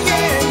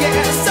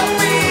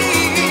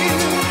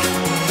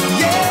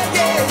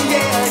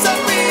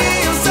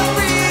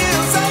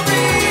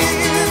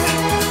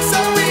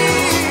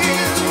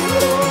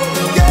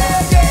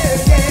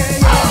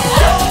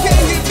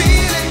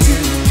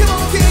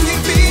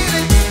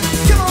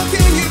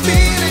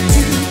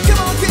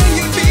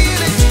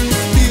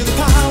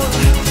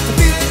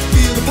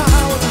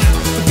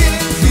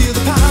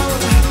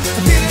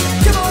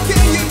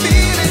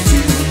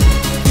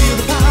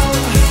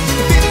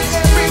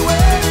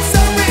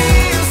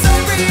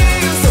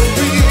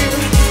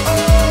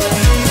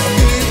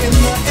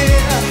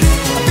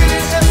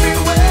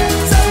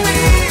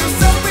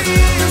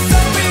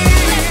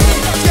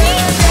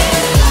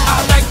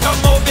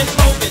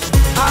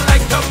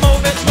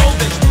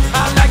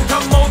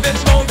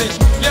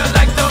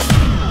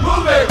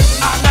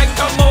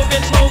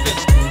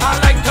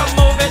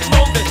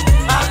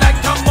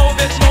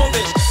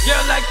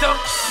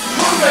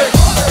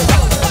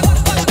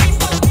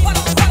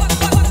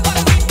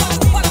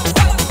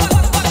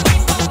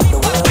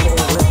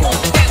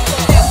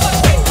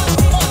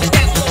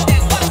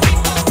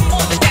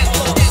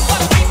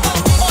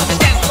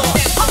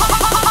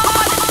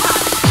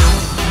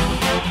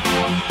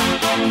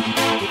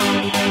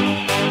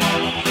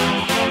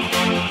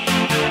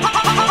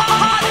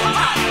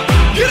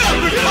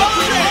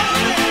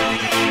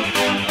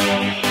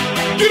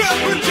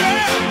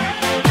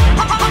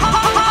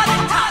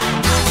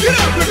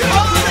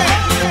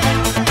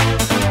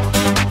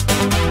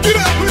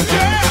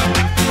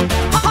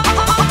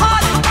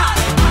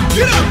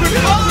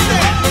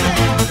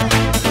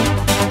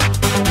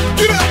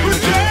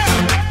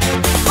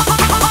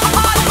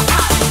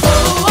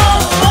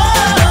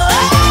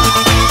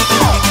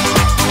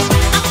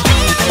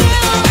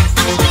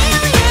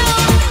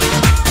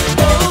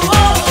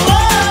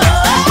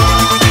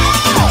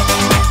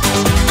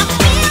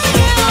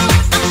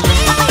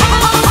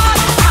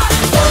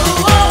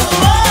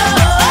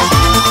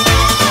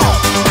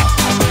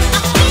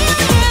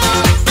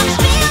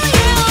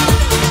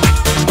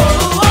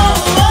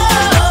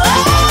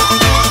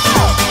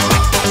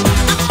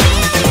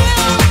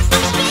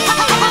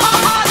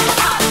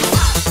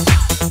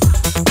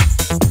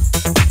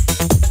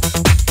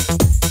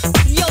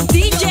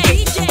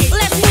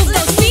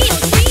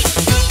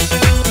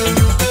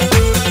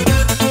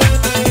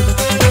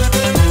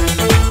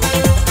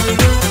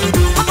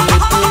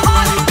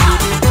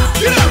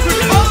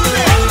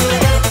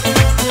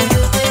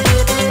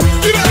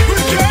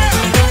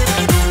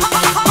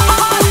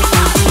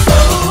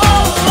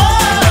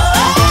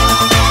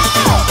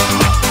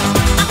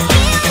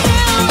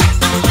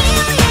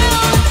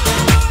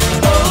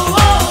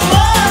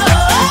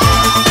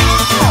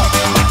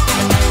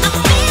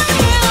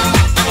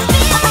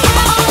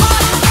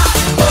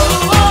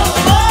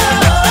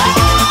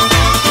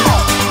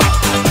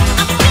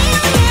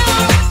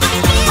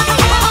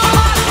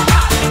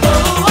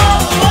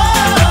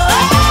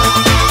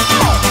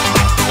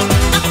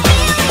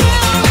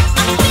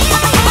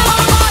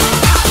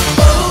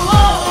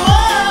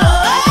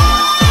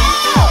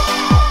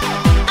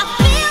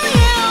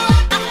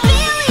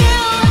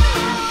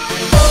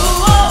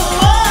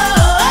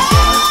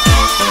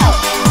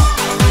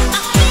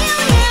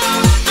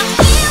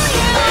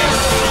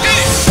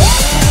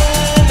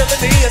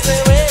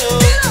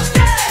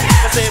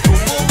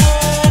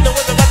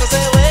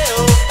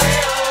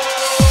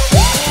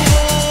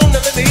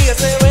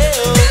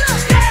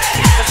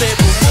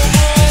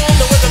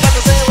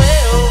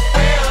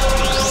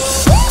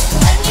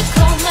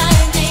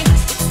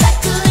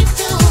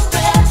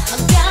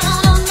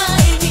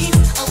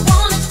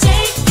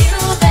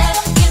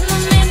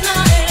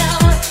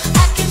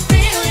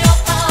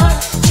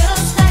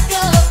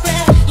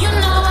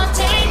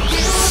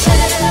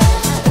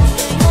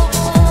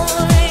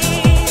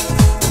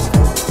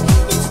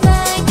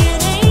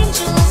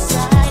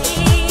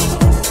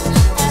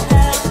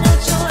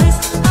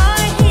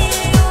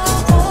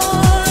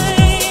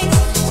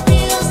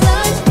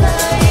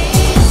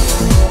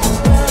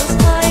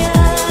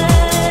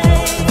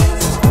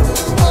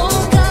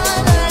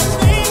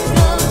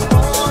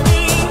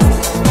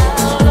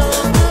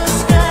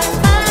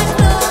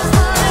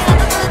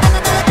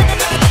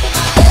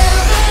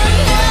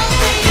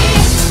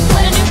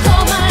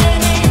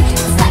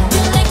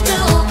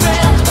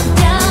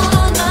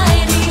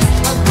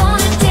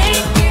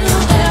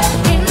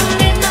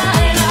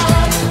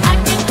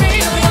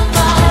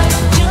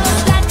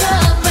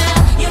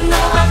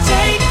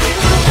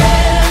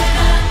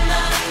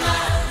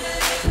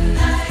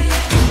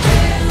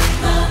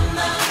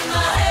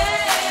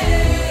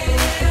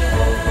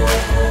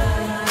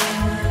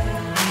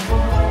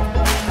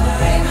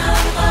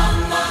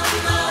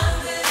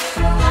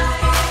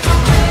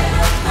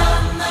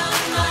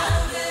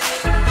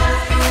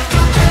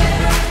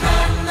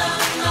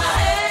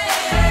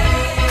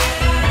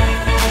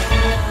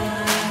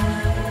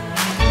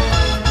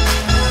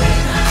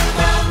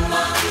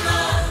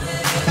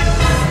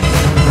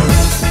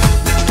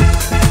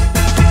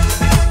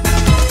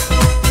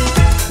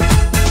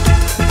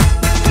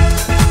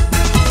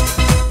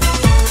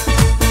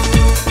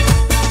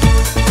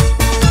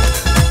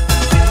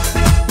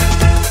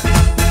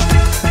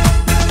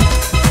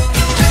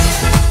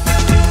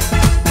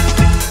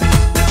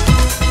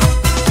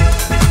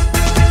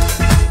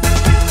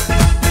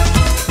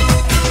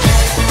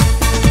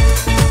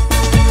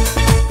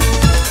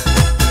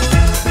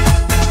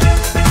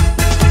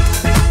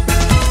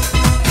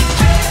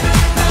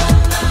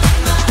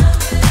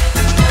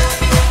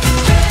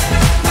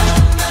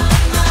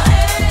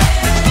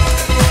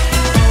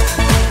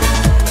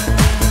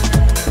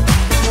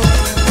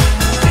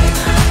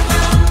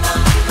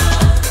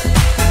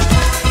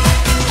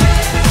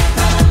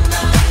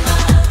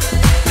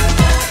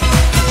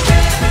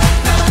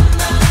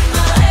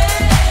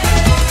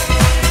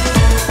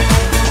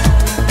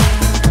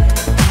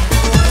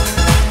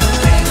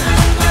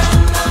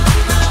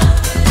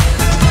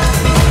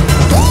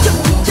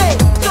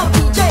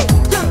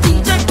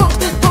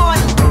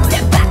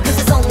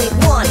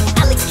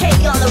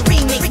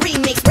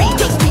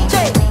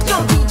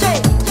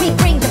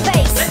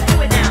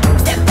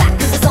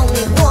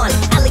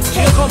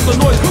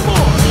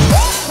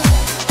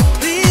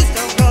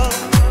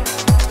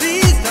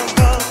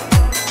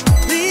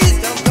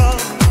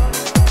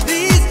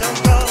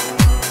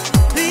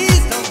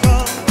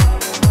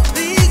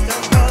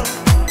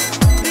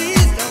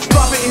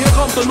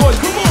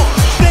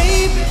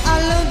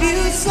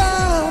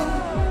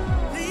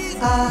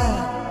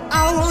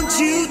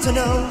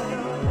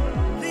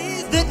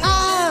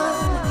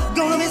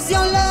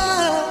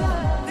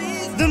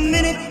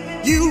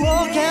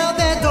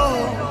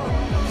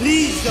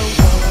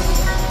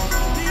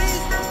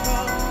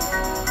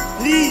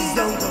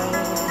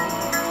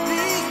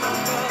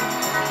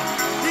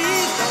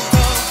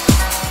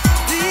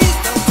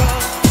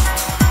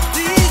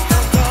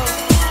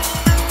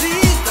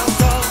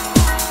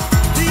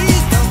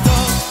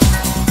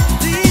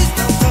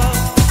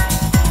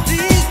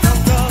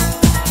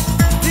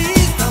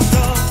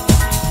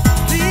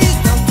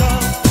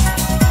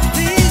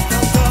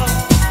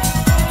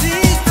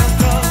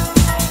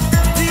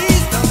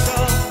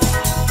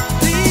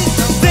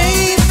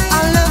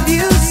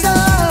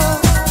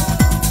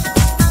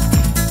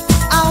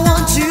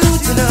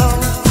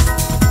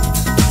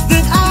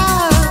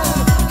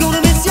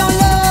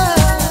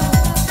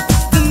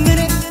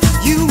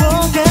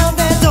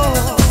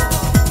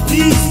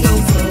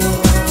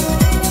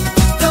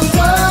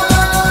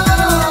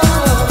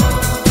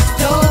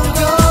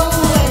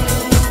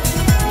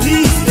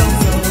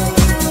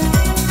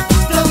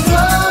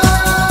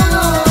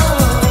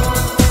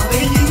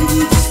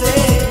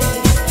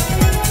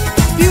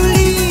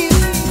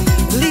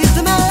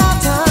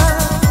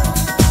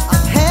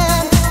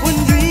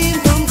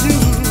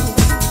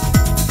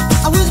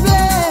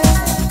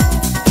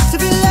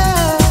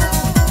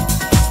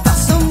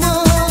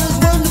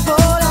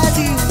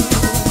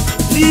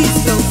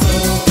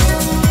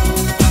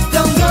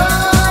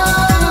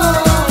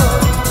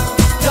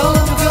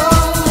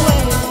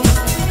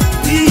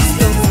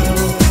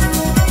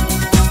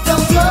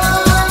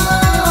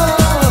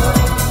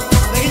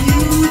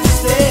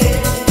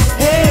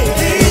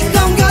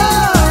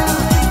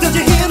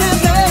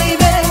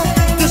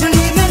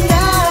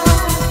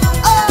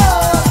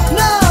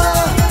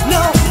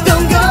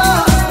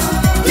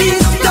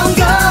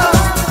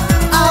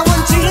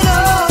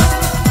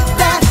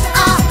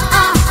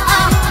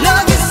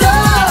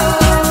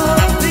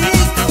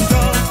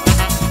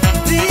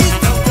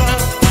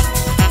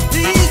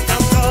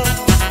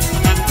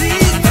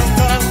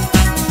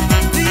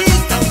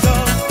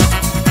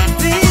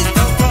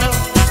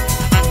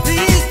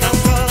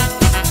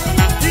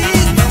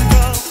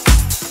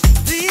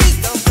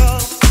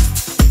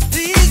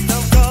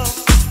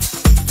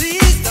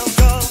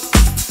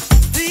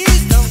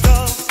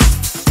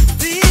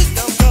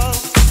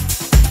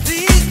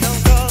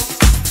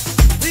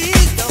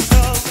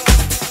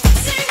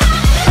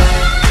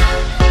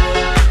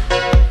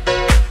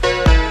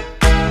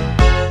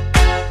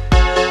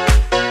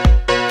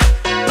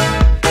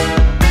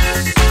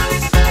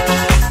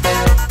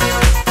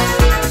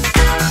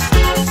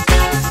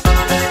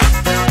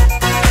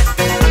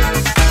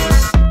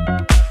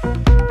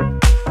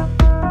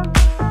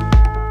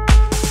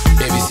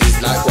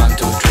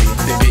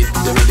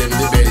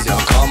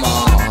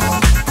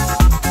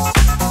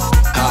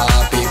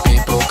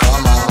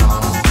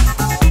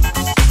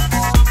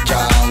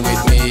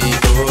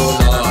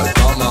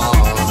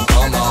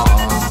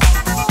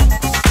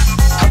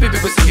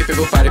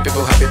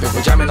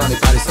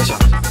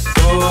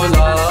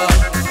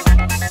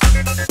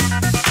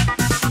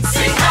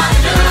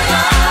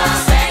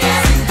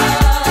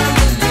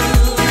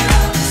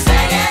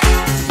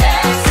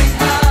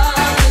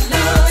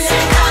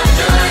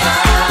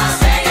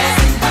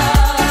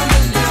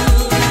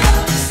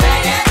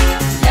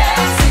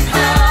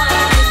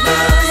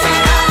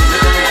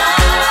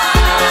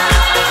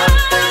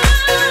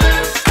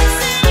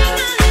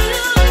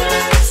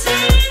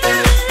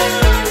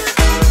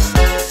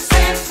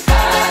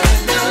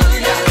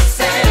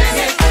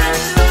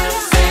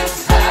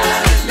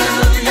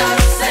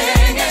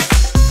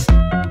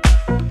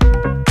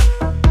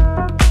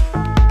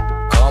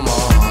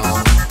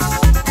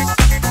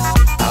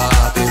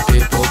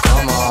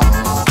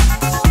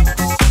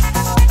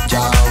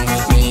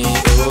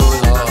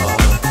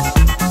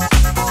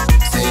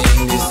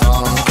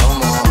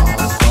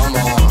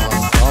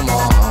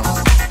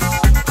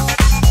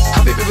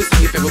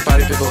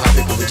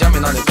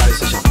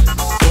 session.